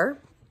share,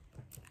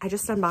 I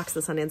just unboxed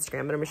this on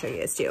Instagram, but I'm gonna show you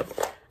guys too.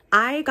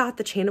 I got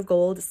the Chain of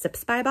Gold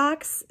Sipsby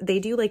box. They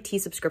do like tea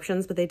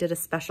subscriptions, but they did a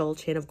special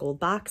Chain of Gold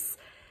box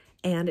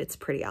and it's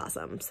pretty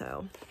awesome.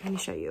 So let me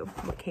show you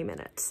what came in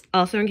it.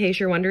 Also, in case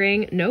you're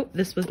wondering, nope,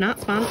 this was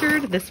not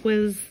sponsored. This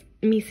was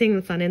me seeing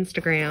this on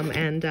Instagram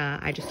and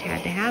I just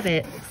had to have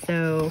it.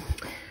 So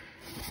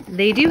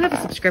they do have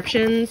a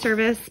subscription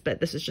service, but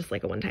this is just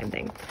like a one-time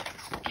thing.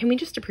 Can we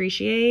just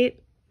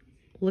appreciate,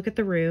 look at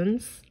the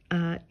runes.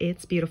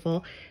 It's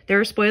beautiful. There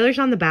are spoilers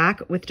on the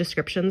back with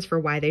descriptions for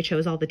why they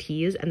chose all the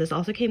teas, and this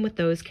also came with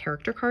those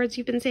character cards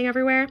you've been seeing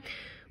everywhere,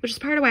 which is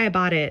part of why I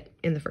bought it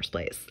in the first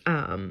place.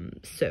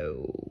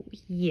 So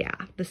yeah,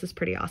 this is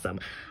pretty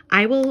awesome.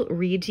 I will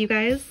read to you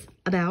guys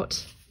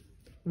about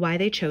why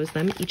they chose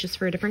them. Each is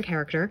for a different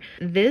character.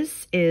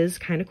 This is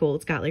kind of cool.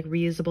 It's got like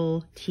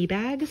reusable tea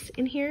bags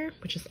in here,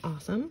 which is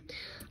awesome.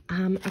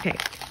 Okay,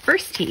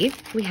 first tea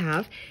we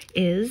have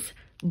is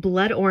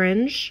Blood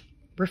Orange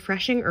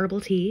Refreshing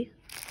Herbal Tea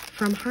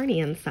from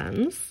Harney &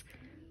 Sons.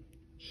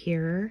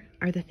 Here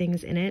are the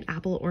things in it.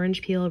 Apple,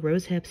 orange peel,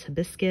 rose hips,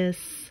 hibiscus,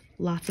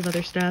 lots of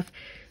other stuff.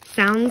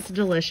 Sounds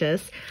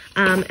delicious.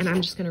 And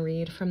I'm just gonna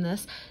read from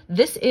this.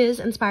 This is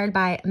inspired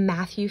by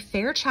Matthew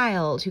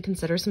Fairchild, who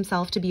considers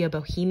himself to be a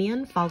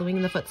bohemian following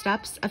in the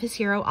footsteps of his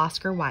hero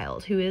Oscar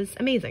Wilde, who is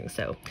amazing.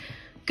 So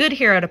good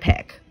hero to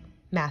pick,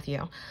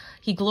 Matthew.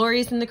 He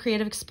glories in the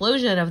creative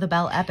explosion of the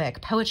Belle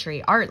Epic,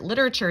 poetry, art,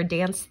 literature,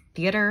 dance,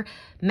 theater.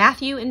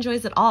 Matthew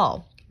enjoys it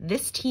all.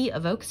 This tea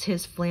evokes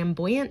his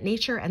flamboyant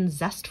nature and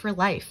zest for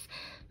life.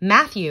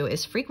 Matthew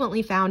is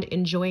frequently found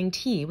enjoying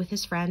tea with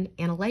his friend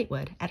Anna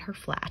Lightwood at her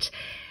flat.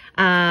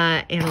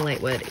 Anna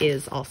Lightwood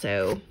is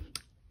also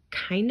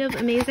kind of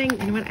amazing.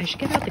 You know what? I should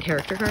get out the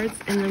character cards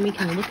and then we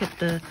can look at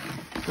the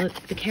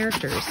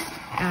characters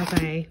as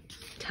I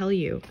tell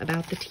you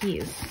about the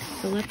teas.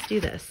 So let's do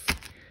this.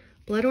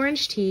 Blood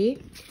Orange Tea,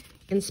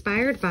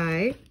 inspired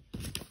by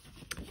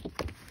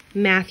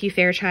Matthew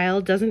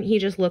Fairchild. Doesn't he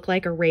just look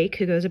like a rake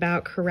who goes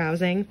about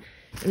carousing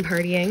and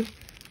partying?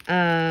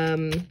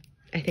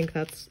 I think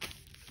that's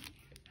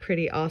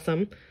pretty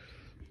awesome.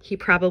 He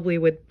probably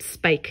would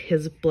spike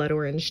his blood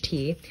orange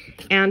tea.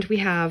 And we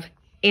have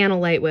Anna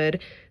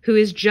Lightwood, who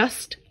is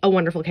just a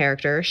wonderful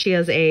character. She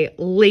is a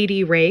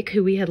Lady Rake,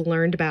 who we had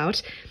learned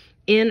about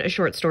in a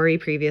short story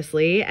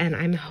previously, and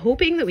I'm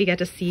hoping that we get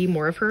to see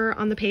more of her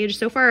on the page.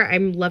 So far,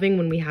 I'm loving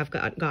when we have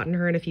gotten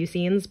her in a few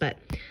scenes, but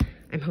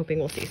I'm hoping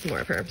we'll see some more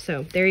of her.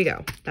 So there you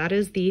go. That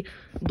is the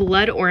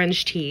Blood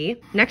Orange tea.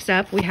 Next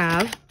up, we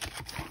have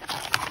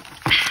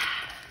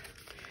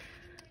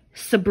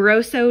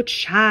Sabroso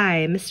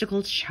Chai,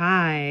 Mystical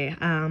Chai.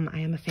 I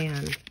am a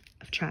fan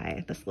of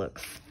chai. This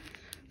looks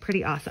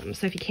pretty awesome.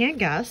 So if you can't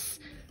guess,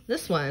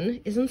 this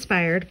one is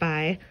inspired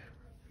by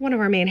one of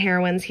our main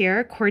heroines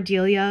here,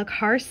 Cordelia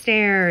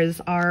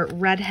Carstairs, our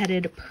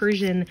redheaded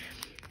Persian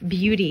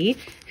beauty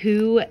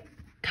who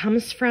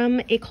comes from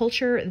a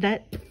culture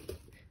that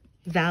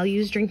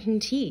values drinking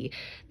tea.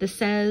 This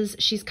says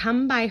she's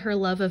come by her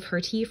love of her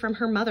tea from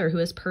her mother, who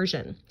is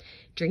Persian.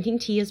 Drinking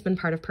tea has been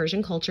part of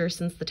Persian culture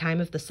since the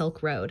time of the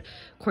Silk Road.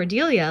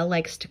 Cordelia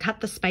likes to cut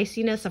the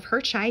spiciness of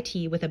her chai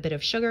tea with a bit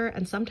of sugar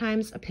and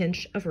sometimes a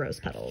pinch of rose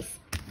petals.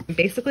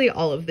 Basically,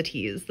 all of the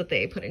teas that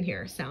they put in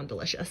here sound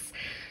delicious.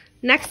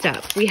 Next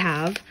up, we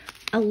have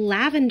a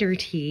lavender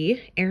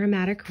tea,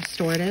 aromatic,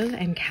 restorative,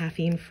 and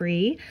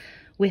caffeine-free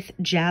with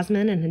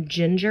jasmine and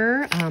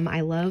ginger. I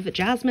love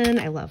jasmine.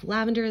 I love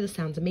lavender. This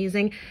sounds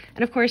amazing.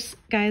 And of course,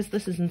 guys,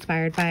 this is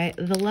inspired by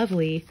the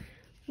lovely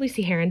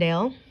Lucy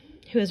Herondale,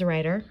 who is a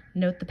writer.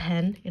 Note the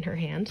pen in her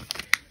hand.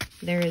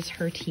 There is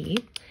her tea.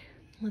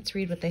 Let's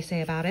read what they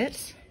say about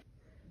it.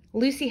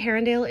 Lucy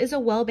Herondale is a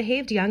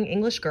well-behaved young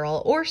English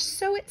girl, or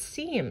so it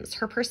seems.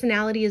 Her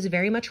personality is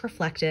very much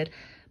reflected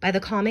by the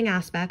calming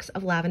aspects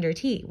of lavender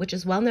tea, which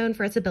is well known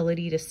for its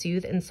ability to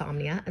soothe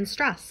insomnia and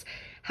stress.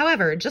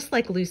 However, just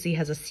like Lucy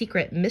has a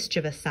secret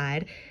mischievous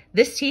side,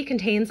 this tea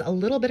contains a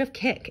little bit of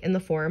kick in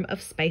the form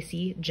of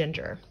spicy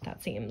ginger.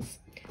 That seems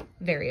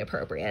very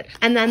appropriate.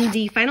 And then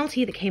the final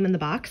tea that came in the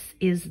box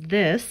is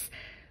this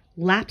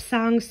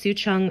Lapsang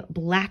Souchong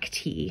black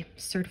tea,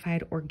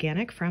 certified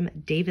organic from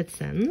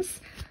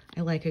Davidson's.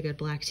 I like a good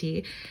black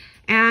tea.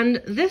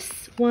 And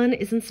this one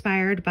is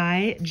inspired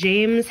by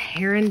James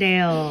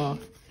Herondale.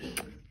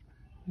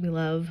 We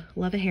love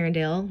a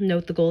Herondale.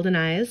 Note the golden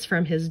eyes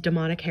from his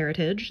demonic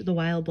heritage, the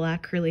wild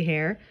black curly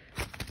hair,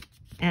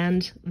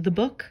 and the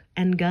book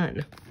and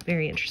gun.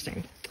 Very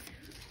interesting.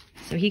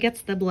 So he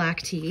gets the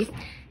black tea,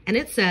 and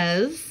it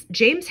says,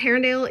 James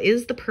Herondale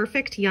is the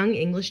perfect young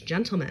English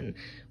gentleman,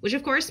 which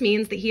of course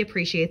means that he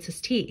appreciates his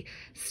tea.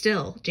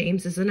 Still,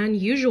 James is an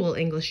unusual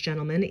English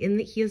gentleman in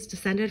that he is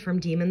descended from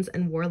demons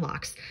and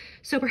warlocks.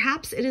 So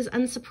perhaps it is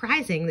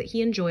unsurprising that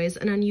he enjoys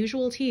an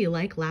unusual tea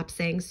like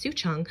Lapsang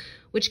Souchong,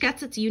 which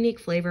gets its unique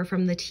flavor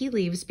from the tea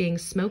leaves being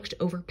smoked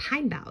over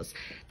pine boughs.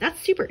 That's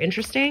super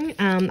interesting.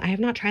 I have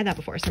not tried that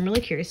before, so I'm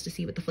really curious to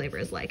see what the flavor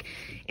is like.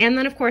 And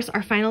then of course,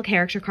 our final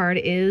character card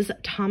is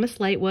Thomas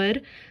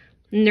Lightwood,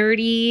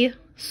 nerdy,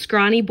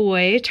 scrawny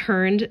boy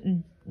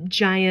turned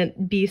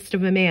giant beast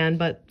of a man,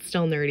 but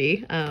still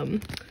nerdy.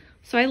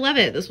 So I love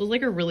it. This was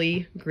like a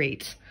really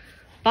great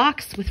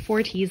box with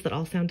 4 teas that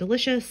all sound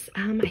delicious.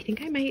 I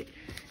think I might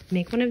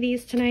make one of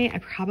these tonight. I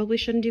probably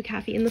shouldn't do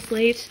caffeine in the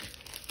slate.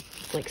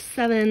 It's like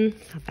 7.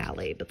 It's not that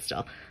late, but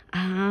still.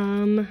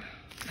 I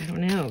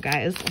don't know,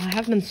 guys. Well, I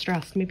have been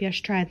stressed. Maybe I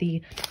should try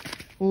the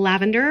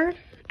lavender.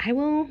 I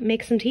will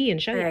make some tea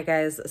and show you. All right,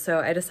 guys. So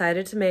I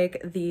decided to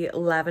make the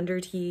lavender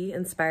tea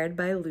inspired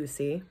by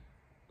Lucy.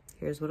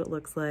 Here's what it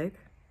looks like.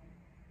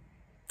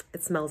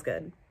 It smells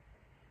good.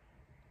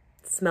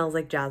 It smells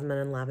like jasmine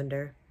and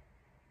lavender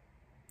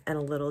and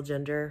a little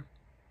ginger,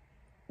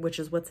 which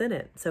is what's in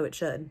it, so it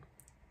should.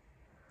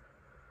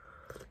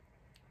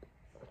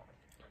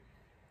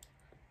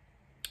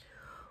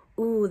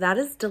 Ooh, that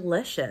is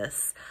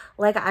delicious.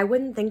 Like, I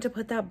wouldn't think to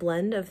put that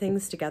blend of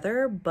things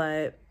together,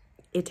 but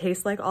it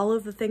tastes like all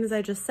of the things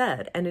I just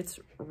said, and it's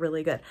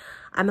really good.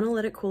 I'm gonna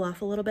let it cool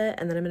off a little bit,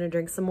 and then I'm gonna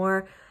drink some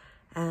more,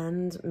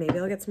 and maybe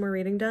I'll get some more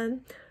reading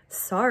done.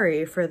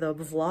 Sorry for the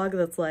vlog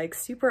that's like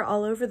super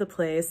all over the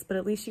place, but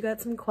at least you got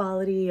some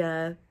quality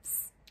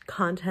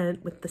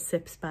content with the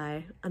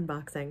Sipsby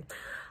unboxing.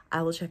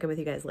 I will check in with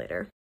you guys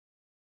later.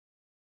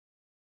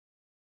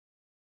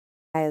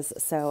 Guys,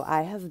 so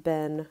I have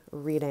been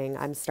reading.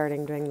 I'm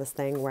starting doing this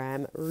thing where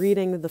I'm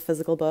reading the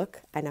physical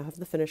book. I now have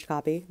the finished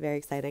copy. Very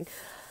exciting.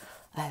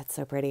 It's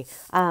so pretty.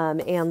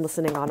 And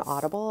listening on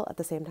Audible at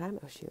the same time.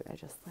 Oh shoot, I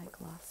just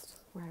like lost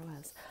where I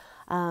was.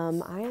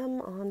 I am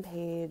on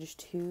page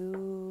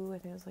 2, I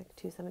think it was like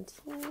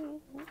 217.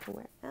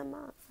 Where am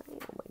I? Oh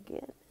my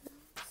goodness.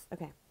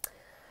 Okay.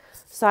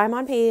 So I'm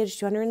on page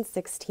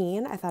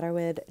 216. I thought I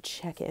would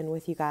check in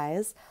with you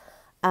guys.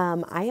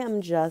 I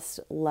am just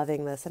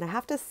loving this. And I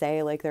have to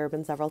say, like, there have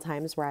been several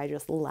times where I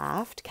just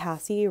laughed.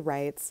 Cassie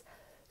writes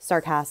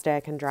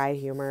sarcastic and dry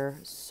humor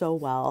so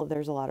well.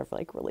 There's a lot of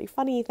like really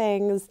funny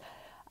things.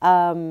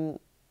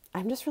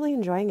 I'm just really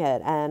enjoying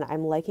it, and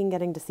I'm liking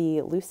getting to see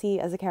Lucy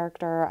as a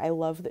character. I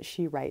love that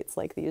she writes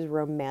like these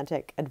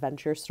romantic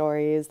adventure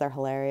stories. They're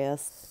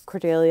hilarious.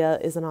 Cordelia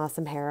is an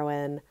awesome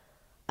heroine.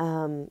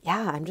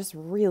 Yeah, I'm just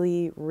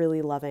really,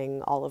 really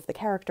loving all of the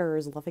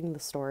characters, loving the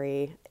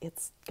story.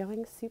 It's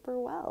going super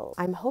well.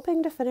 I'm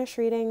hoping to finish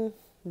reading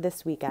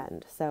this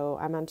weekend. So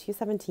I'm on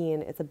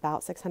 217. It's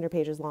about 600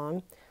 pages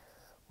long.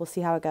 We'll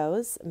see how it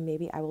goes.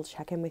 Maybe I will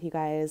check in with you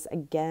guys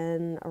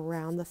again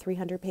around the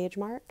 300 page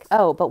mark.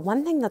 Oh, but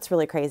one thing that's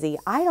really crazy,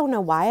 I don't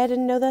know why I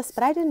didn't know this,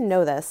 but I didn't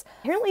know this.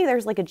 Apparently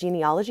there's like a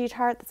genealogy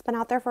chart that's been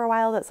out there for a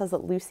while that says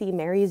that Lucy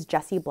marries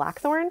Jesse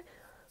Blackthorne,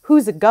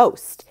 who's a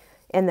ghost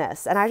in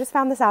this. And I just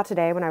found this out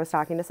today when I was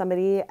talking to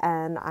somebody,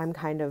 and I'm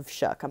kind of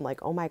shook. I'm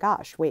like, oh my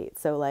gosh, wait,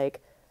 so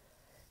like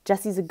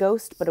Jesse's a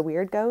ghost, but a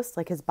weird ghost,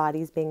 like his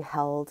body's being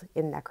held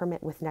in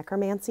with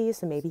necromancy,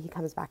 so maybe he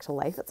comes back to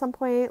life at some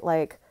point.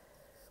 Like,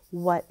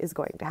 what is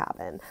going to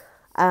happen?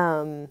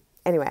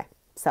 Anyway,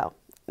 so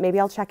maybe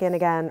I'll check in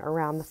again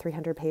around the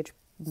 300 page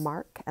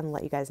mark and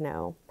let you guys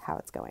know how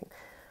it's going.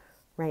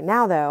 Right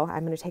now, though,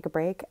 I'm going to take a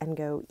break and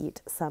go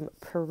eat some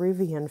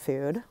Peruvian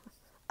food.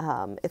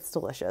 It's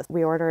delicious.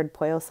 We ordered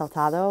pollo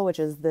saltado, which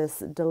is this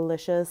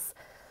delicious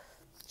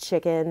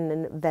chicken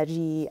and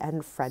veggie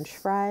and French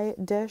fry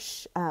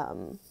dish.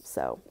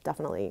 So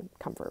definitely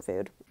comfort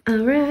food. All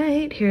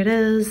right, here it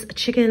is.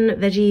 Chicken,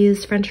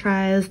 veggies, French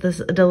fries, this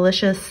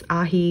delicious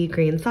ahi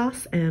green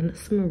sauce, and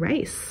some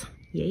rice.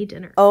 Yay,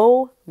 dinner.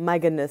 Oh my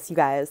goodness, you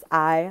guys.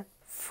 I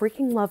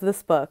freaking love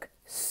this book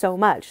so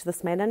much.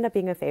 This might end up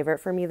being a favorite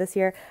for me this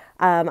year.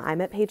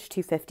 I'm at page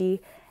 250,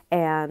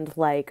 and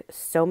like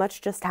so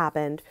much just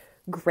happened.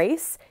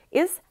 Grace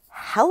is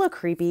hella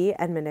creepy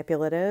and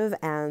manipulative,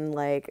 and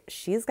like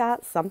she's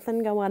got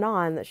something going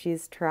on that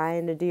she's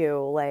trying to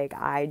do. Like,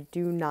 I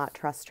do not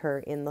trust her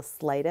in the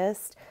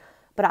slightest,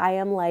 but I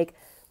am like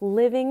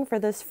living for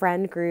this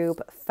friend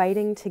group,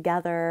 fighting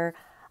together.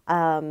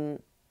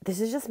 This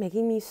is just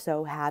making me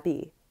so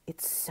happy.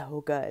 It's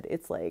so good.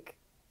 It's like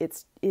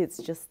it's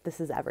just, this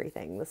is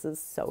everything. This is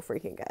so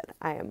freaking good.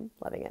 I am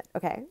loving it.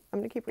 Okay, I'm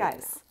gonna keep reading.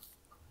 Guys,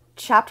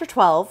 chapter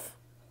 12.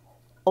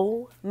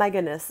 Oh my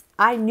goodness.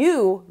 I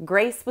knew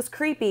Grace was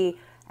creepy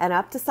and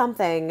up to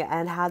something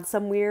and had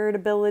some weird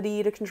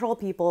ability to control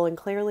people, and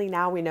clearly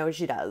now we know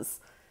she does.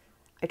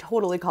 I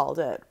totally called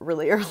it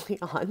really early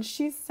on.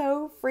 She's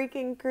so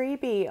freaking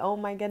creepy. Oh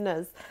my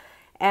goodness.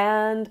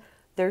 And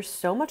there's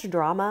so much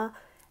drama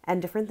and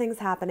different things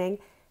happening.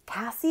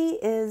 Cassie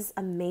is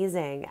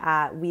amazing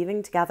at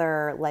weaving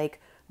together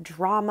like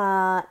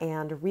drama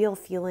and real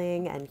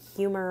feeling and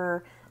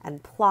humor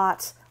and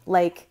plot.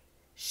 Like,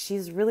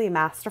 she's really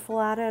masterful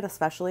at it,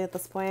 especially at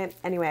this point.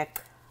 Anyway,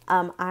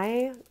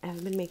 I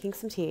have been making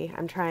some tea.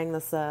 I'm trying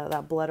this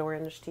that blood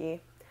orange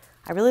tea.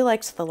 I really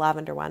liked the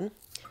lavender one.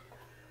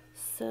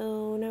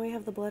 So now we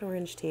have the blood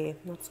orange tea.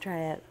 Let's try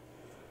it.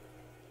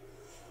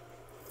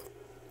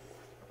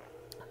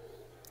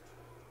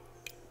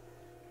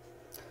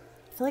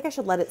 I feel like I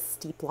should let it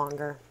steep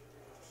longer.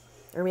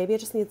 Or maybe it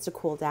just needs to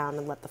cool down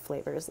and let the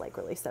flavors like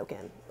really soak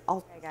in.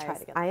 I'll try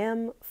it again. I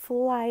am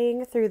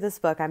flying through this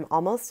book. I'm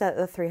almost at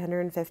the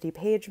 350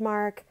 page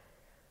mark.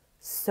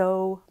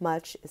 So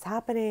much is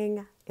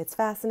happening. It's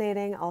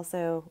fascinating.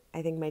 Also,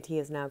 I think my tea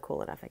is now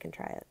cool enough I can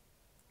try it.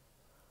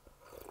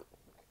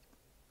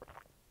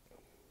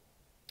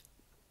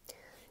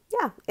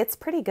 Yeah, it's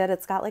pretty good.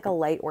 It's got like a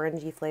light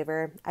orangey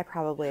flavor. I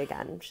probably,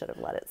 again, should have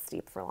let it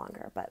steep for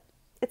longer, but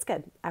it's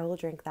good. I will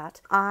drink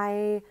that.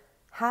 I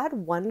had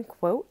one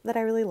quote that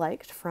I really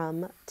liked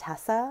from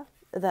Tessa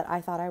that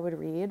I thought I would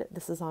read.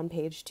 This is on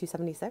page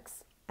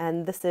 276.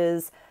 And this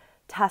is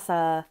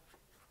Tessa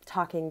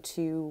talking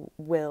to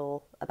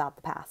Will about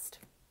the past.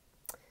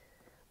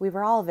 "We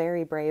were all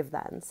very brave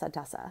then," said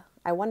Tessa.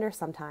 "I wonder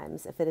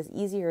sometimes if it is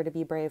easier to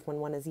be brave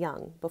when one is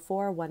young,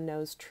 before one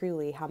knows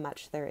truly how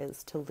much there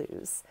is to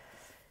lose."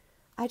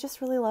 I just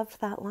really loved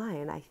that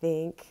line. I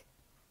think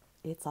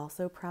it's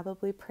also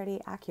probably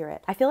pretty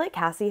accurate. I feel like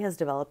Cassie has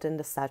developed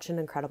into such an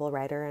incredible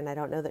writer, and I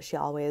don't know that she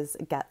always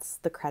gets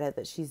the credit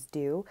that she's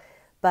due,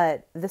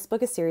 but this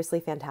book is seriously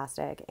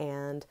fantastic,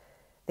 and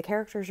the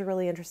characters are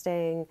really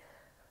interesting.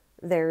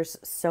 There's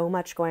so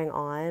much going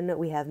on.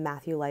 We have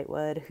Matthew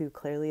Lightwood, who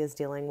clearly is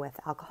dealing with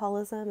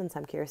alcoholism, and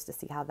so I'm curious to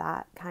see how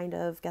that kind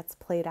of gets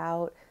played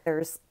out.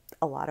 There's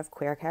a lot of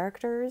queer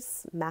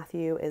characters.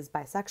 Matthew is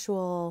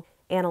bisexual.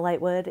 Anna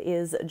Lightwood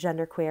is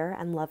genderqueer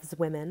and loves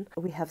women.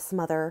 We have some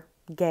other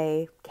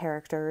gay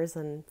characters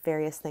and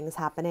various things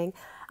happening.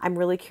 I'm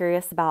really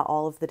curious about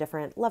all of the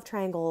different love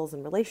triangles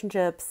and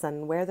relationships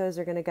and where those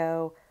are going to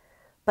go.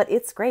 But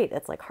it's great.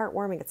 It's like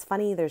heartwarming. It's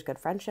funny. There's good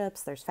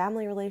friendships. There's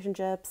family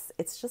relationships.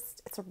 It's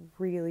a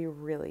really,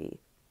 really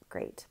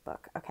great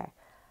book. Okay.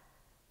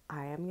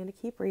 I am going to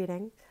keep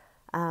reading.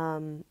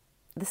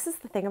 This is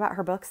the thing about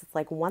her books. It's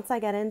like once I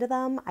get into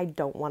them, I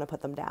don't want to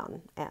put them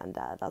down. And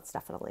that's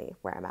definitely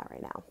where I'm at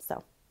right now.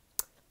 So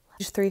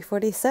page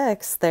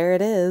 346, there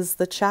it is,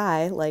 the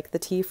chai, like the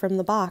tea from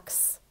the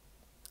box.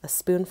 A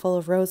spoonful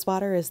of rose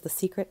water is the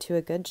secret to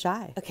a good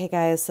chai. Okay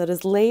guys, so it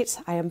is late.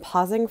 I am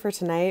pausing for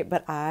tonight,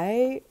 but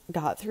I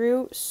got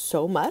through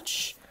so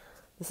much.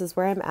 This is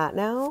where I'm at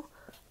now.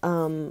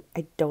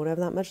 I don't have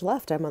that much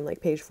left. I'm on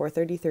like page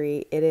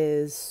 433. It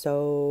is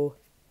so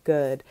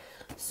good.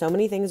 So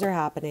many things are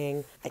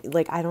happening.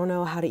 Like, I don't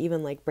know how to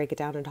even like break it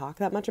down and talk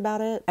that much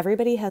about it.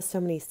 Everybody has so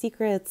many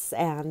secrets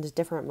and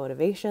different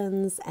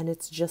motivations, and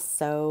it's just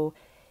so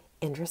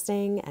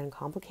interesting and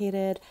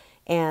complicated.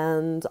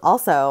 And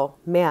also,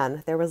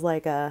 man, there was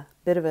like a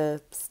bit of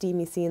a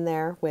steamy scene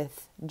there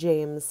with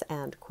James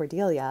and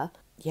Cordelia.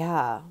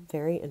 Yeah,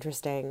 very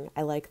interesting.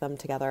 I like them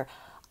together.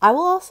 I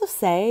will also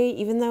say,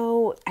 even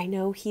though I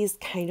know he's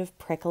kind of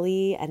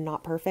prickly and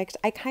not perfect,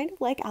 I kind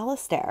of like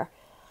Alistair.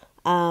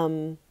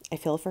 I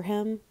feel for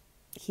him.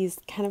 He's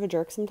kind of a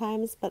jerk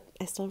sometimes, but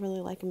I still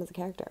really like him as a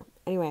character.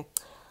 Anyway,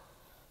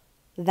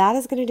 that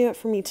is going to do it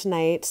for me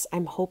tonight.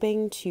 I'm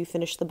hoping to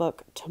finish the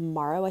book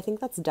tomorrow. I think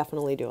that's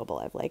definitely doable.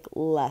 I have like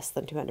less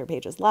than 200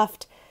 pages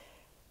left.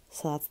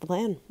 So that's the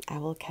plan. I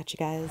will catch you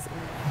guys.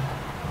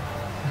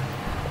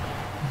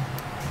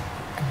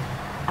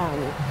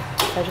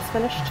 I just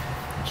finished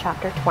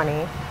chapter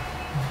 20.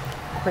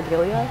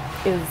 Cordelia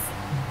is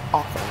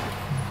awesome.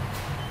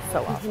 So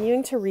awesome.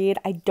 Continuing to read.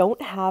 I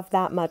don't have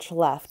that much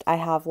left. I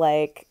have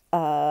like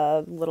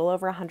a little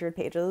over 100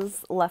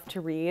 pages left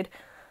to read.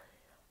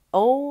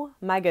 Oh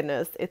my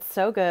goodness, it's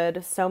so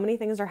good. So many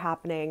things are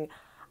happening.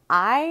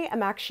 I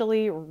am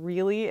actually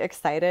really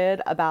excited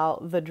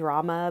about the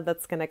drama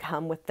that's going to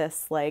come with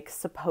this like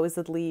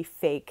supposedly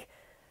fake,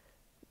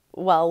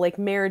 well, like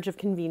marriage of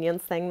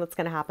convenience thing that's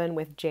going to happen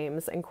with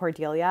James and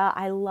Cordelia.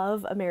 I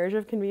love a marriage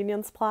of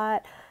convenience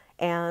plot,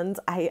 and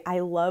I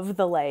love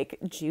the like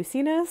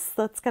juiciness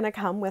that's going to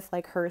come with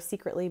like her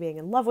secretly being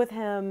in love with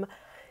him.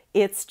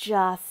 It's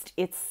just,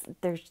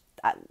 there's,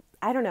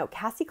 I don't know.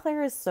 Cassie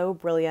Clare is so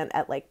brilliant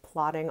at like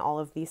plotting all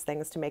of these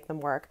things to make them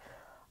work.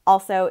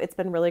 Also, it's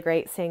been really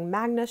great seeing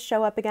Magnus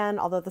show up again,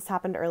 although this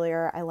happened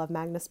earlier. I love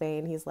Magnus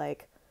Bane. He's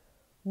like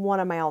one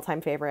of my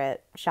all-time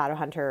favorite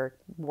Shadowhunter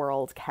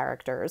world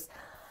characters.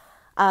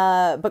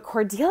 But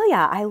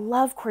Cordelia, I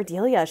love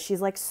Cordelia.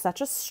 She's like such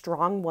a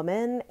strong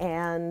woman,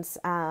 and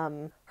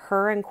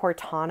her and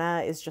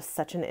Cortana is just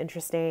such an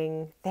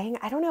interesting thing.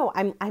 I don't know.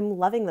 I'm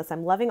loving this.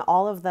 I'm loving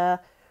all of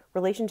the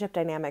relationship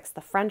dynamics,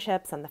 the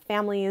friendships and the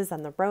families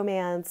and the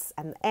romance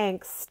and the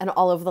angst and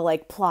all of the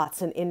like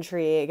plots and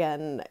intrigue,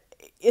 and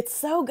it's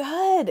so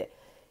good.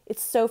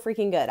 It's so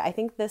freaking good. I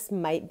think this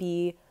might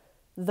be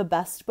the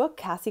best book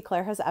Cassie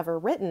Clare has ever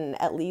written,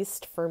 at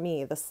least for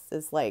me. This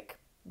is like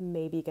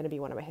maybe going to be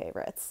one of my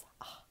favorites.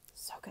 Oh,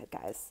 so good,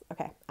 guys.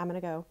 Okay, I'm going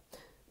to go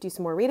do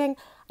some more reading.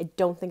 I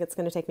don't think it's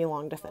going to take me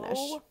long to finish.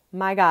 Oh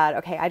my God.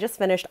 Okay, I just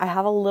finished. I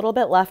have a little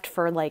bit left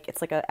for like,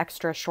 it's like an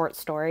extra short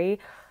story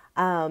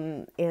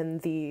in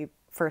the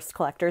first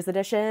collector's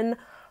edition,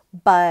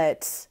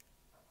 but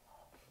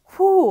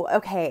whew,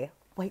 okay,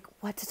 like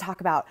what to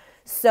talk about.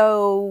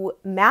 So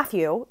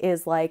Matthew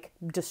is like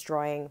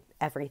destroying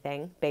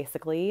everything,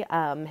 basically.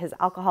 His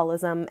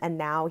alcoholism, and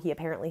now he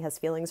apparently has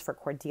feelings for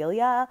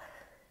Cordelia.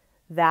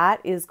 That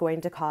is going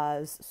to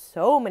cause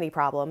so many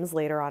problems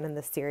later on in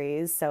the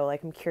series. So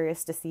like I'm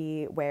curious to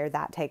see where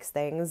that takes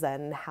things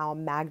and how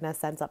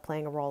Magnus ends up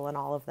playing a role in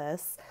all of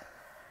this.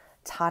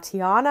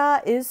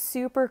 Tatiana is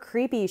super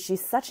creepy. She's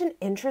such an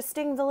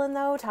interesting villain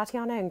though.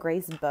 Tatiana and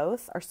Grace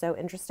both are so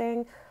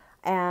interesting.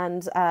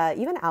 And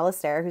even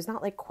Alistair, who's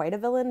not like quite a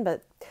villain,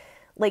 but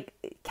like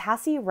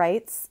Cassie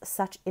writes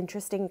such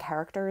interesting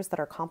characters that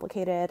are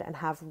complicated and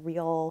have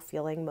real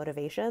feeling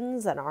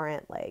motivations and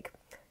aren't like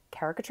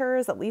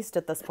caricatures, at least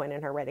at this point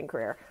in her writing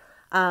career.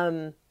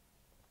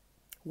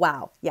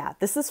 Wow. Yeah,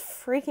 this is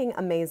freaking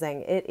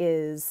amazing. It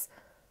is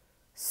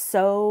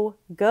so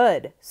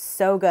good.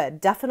 So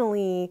good.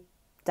 Definitely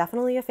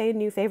a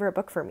new favorite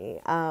book for me.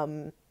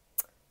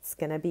 It's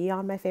gonna be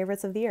on my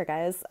favorites of the year,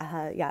 guys.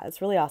 Yeah,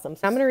 it's really awesome.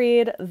 So I'm gonna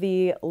read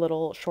the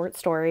little short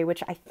story,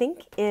 which I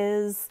think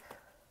is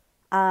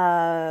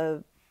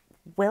Will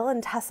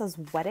and Tessa's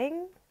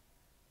wedding.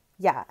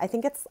 Yeah, I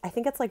think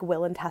it's like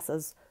Will and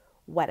Tessa's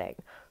wedding.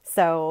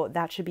 So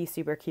that should be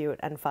super cute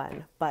and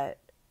fun. But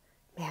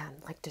man,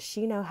 like, does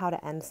she know how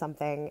to end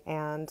something?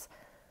 And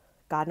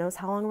God knows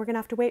how long we're gonna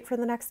have to wait for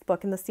the next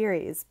book in the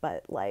series.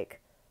 But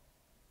like,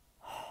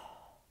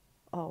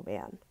 oh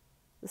man,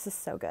 this is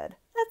so good.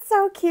 That's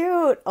so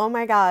cute. Oh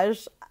my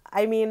gosh.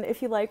 I mean,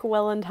 if you like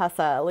Will and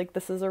Tessa, like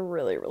this is a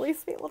really, really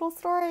sweet little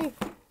story.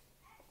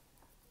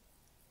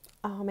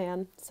 Oh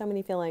man, so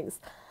many feelings.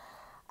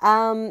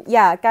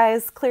 Yeah,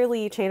 guys,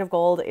 clearly Chain of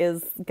Gold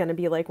is gonna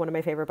be like one of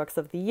my favorite books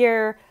of the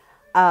year.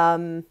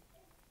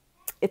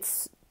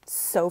 It's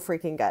so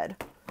freaking good.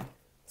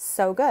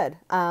 So good.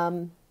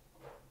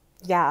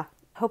 Yeah,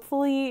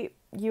 hopefully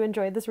you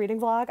enjoyed this reading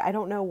vlog. I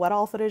don't know what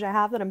all footage I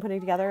have that I'm putting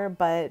together,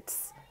 but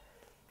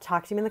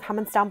talk to me in the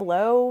comments down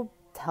below.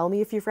 Tell me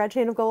if you've read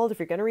Chain of Gold, if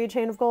you're gonna read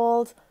Chain of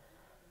Gold.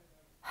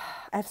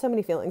 I have so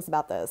many feelings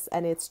about this,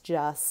 and it's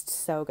just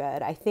so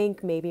good. I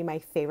think maybe my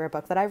favorite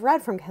book that I've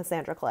read from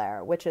Cassandra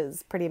Clare, which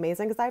is pretty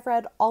amazing because I've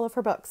read all of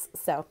her books.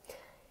 So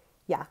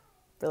yeah,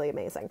 really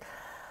amazing.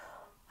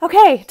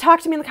 Okay,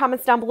 talk to me in the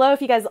comments down below.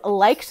 If you guys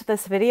liked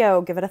this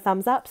video, give it a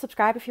thumbs up,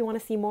 subscribe if you want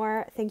to see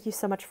more. Thank you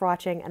so much for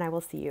watching, and I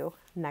will see you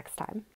next time.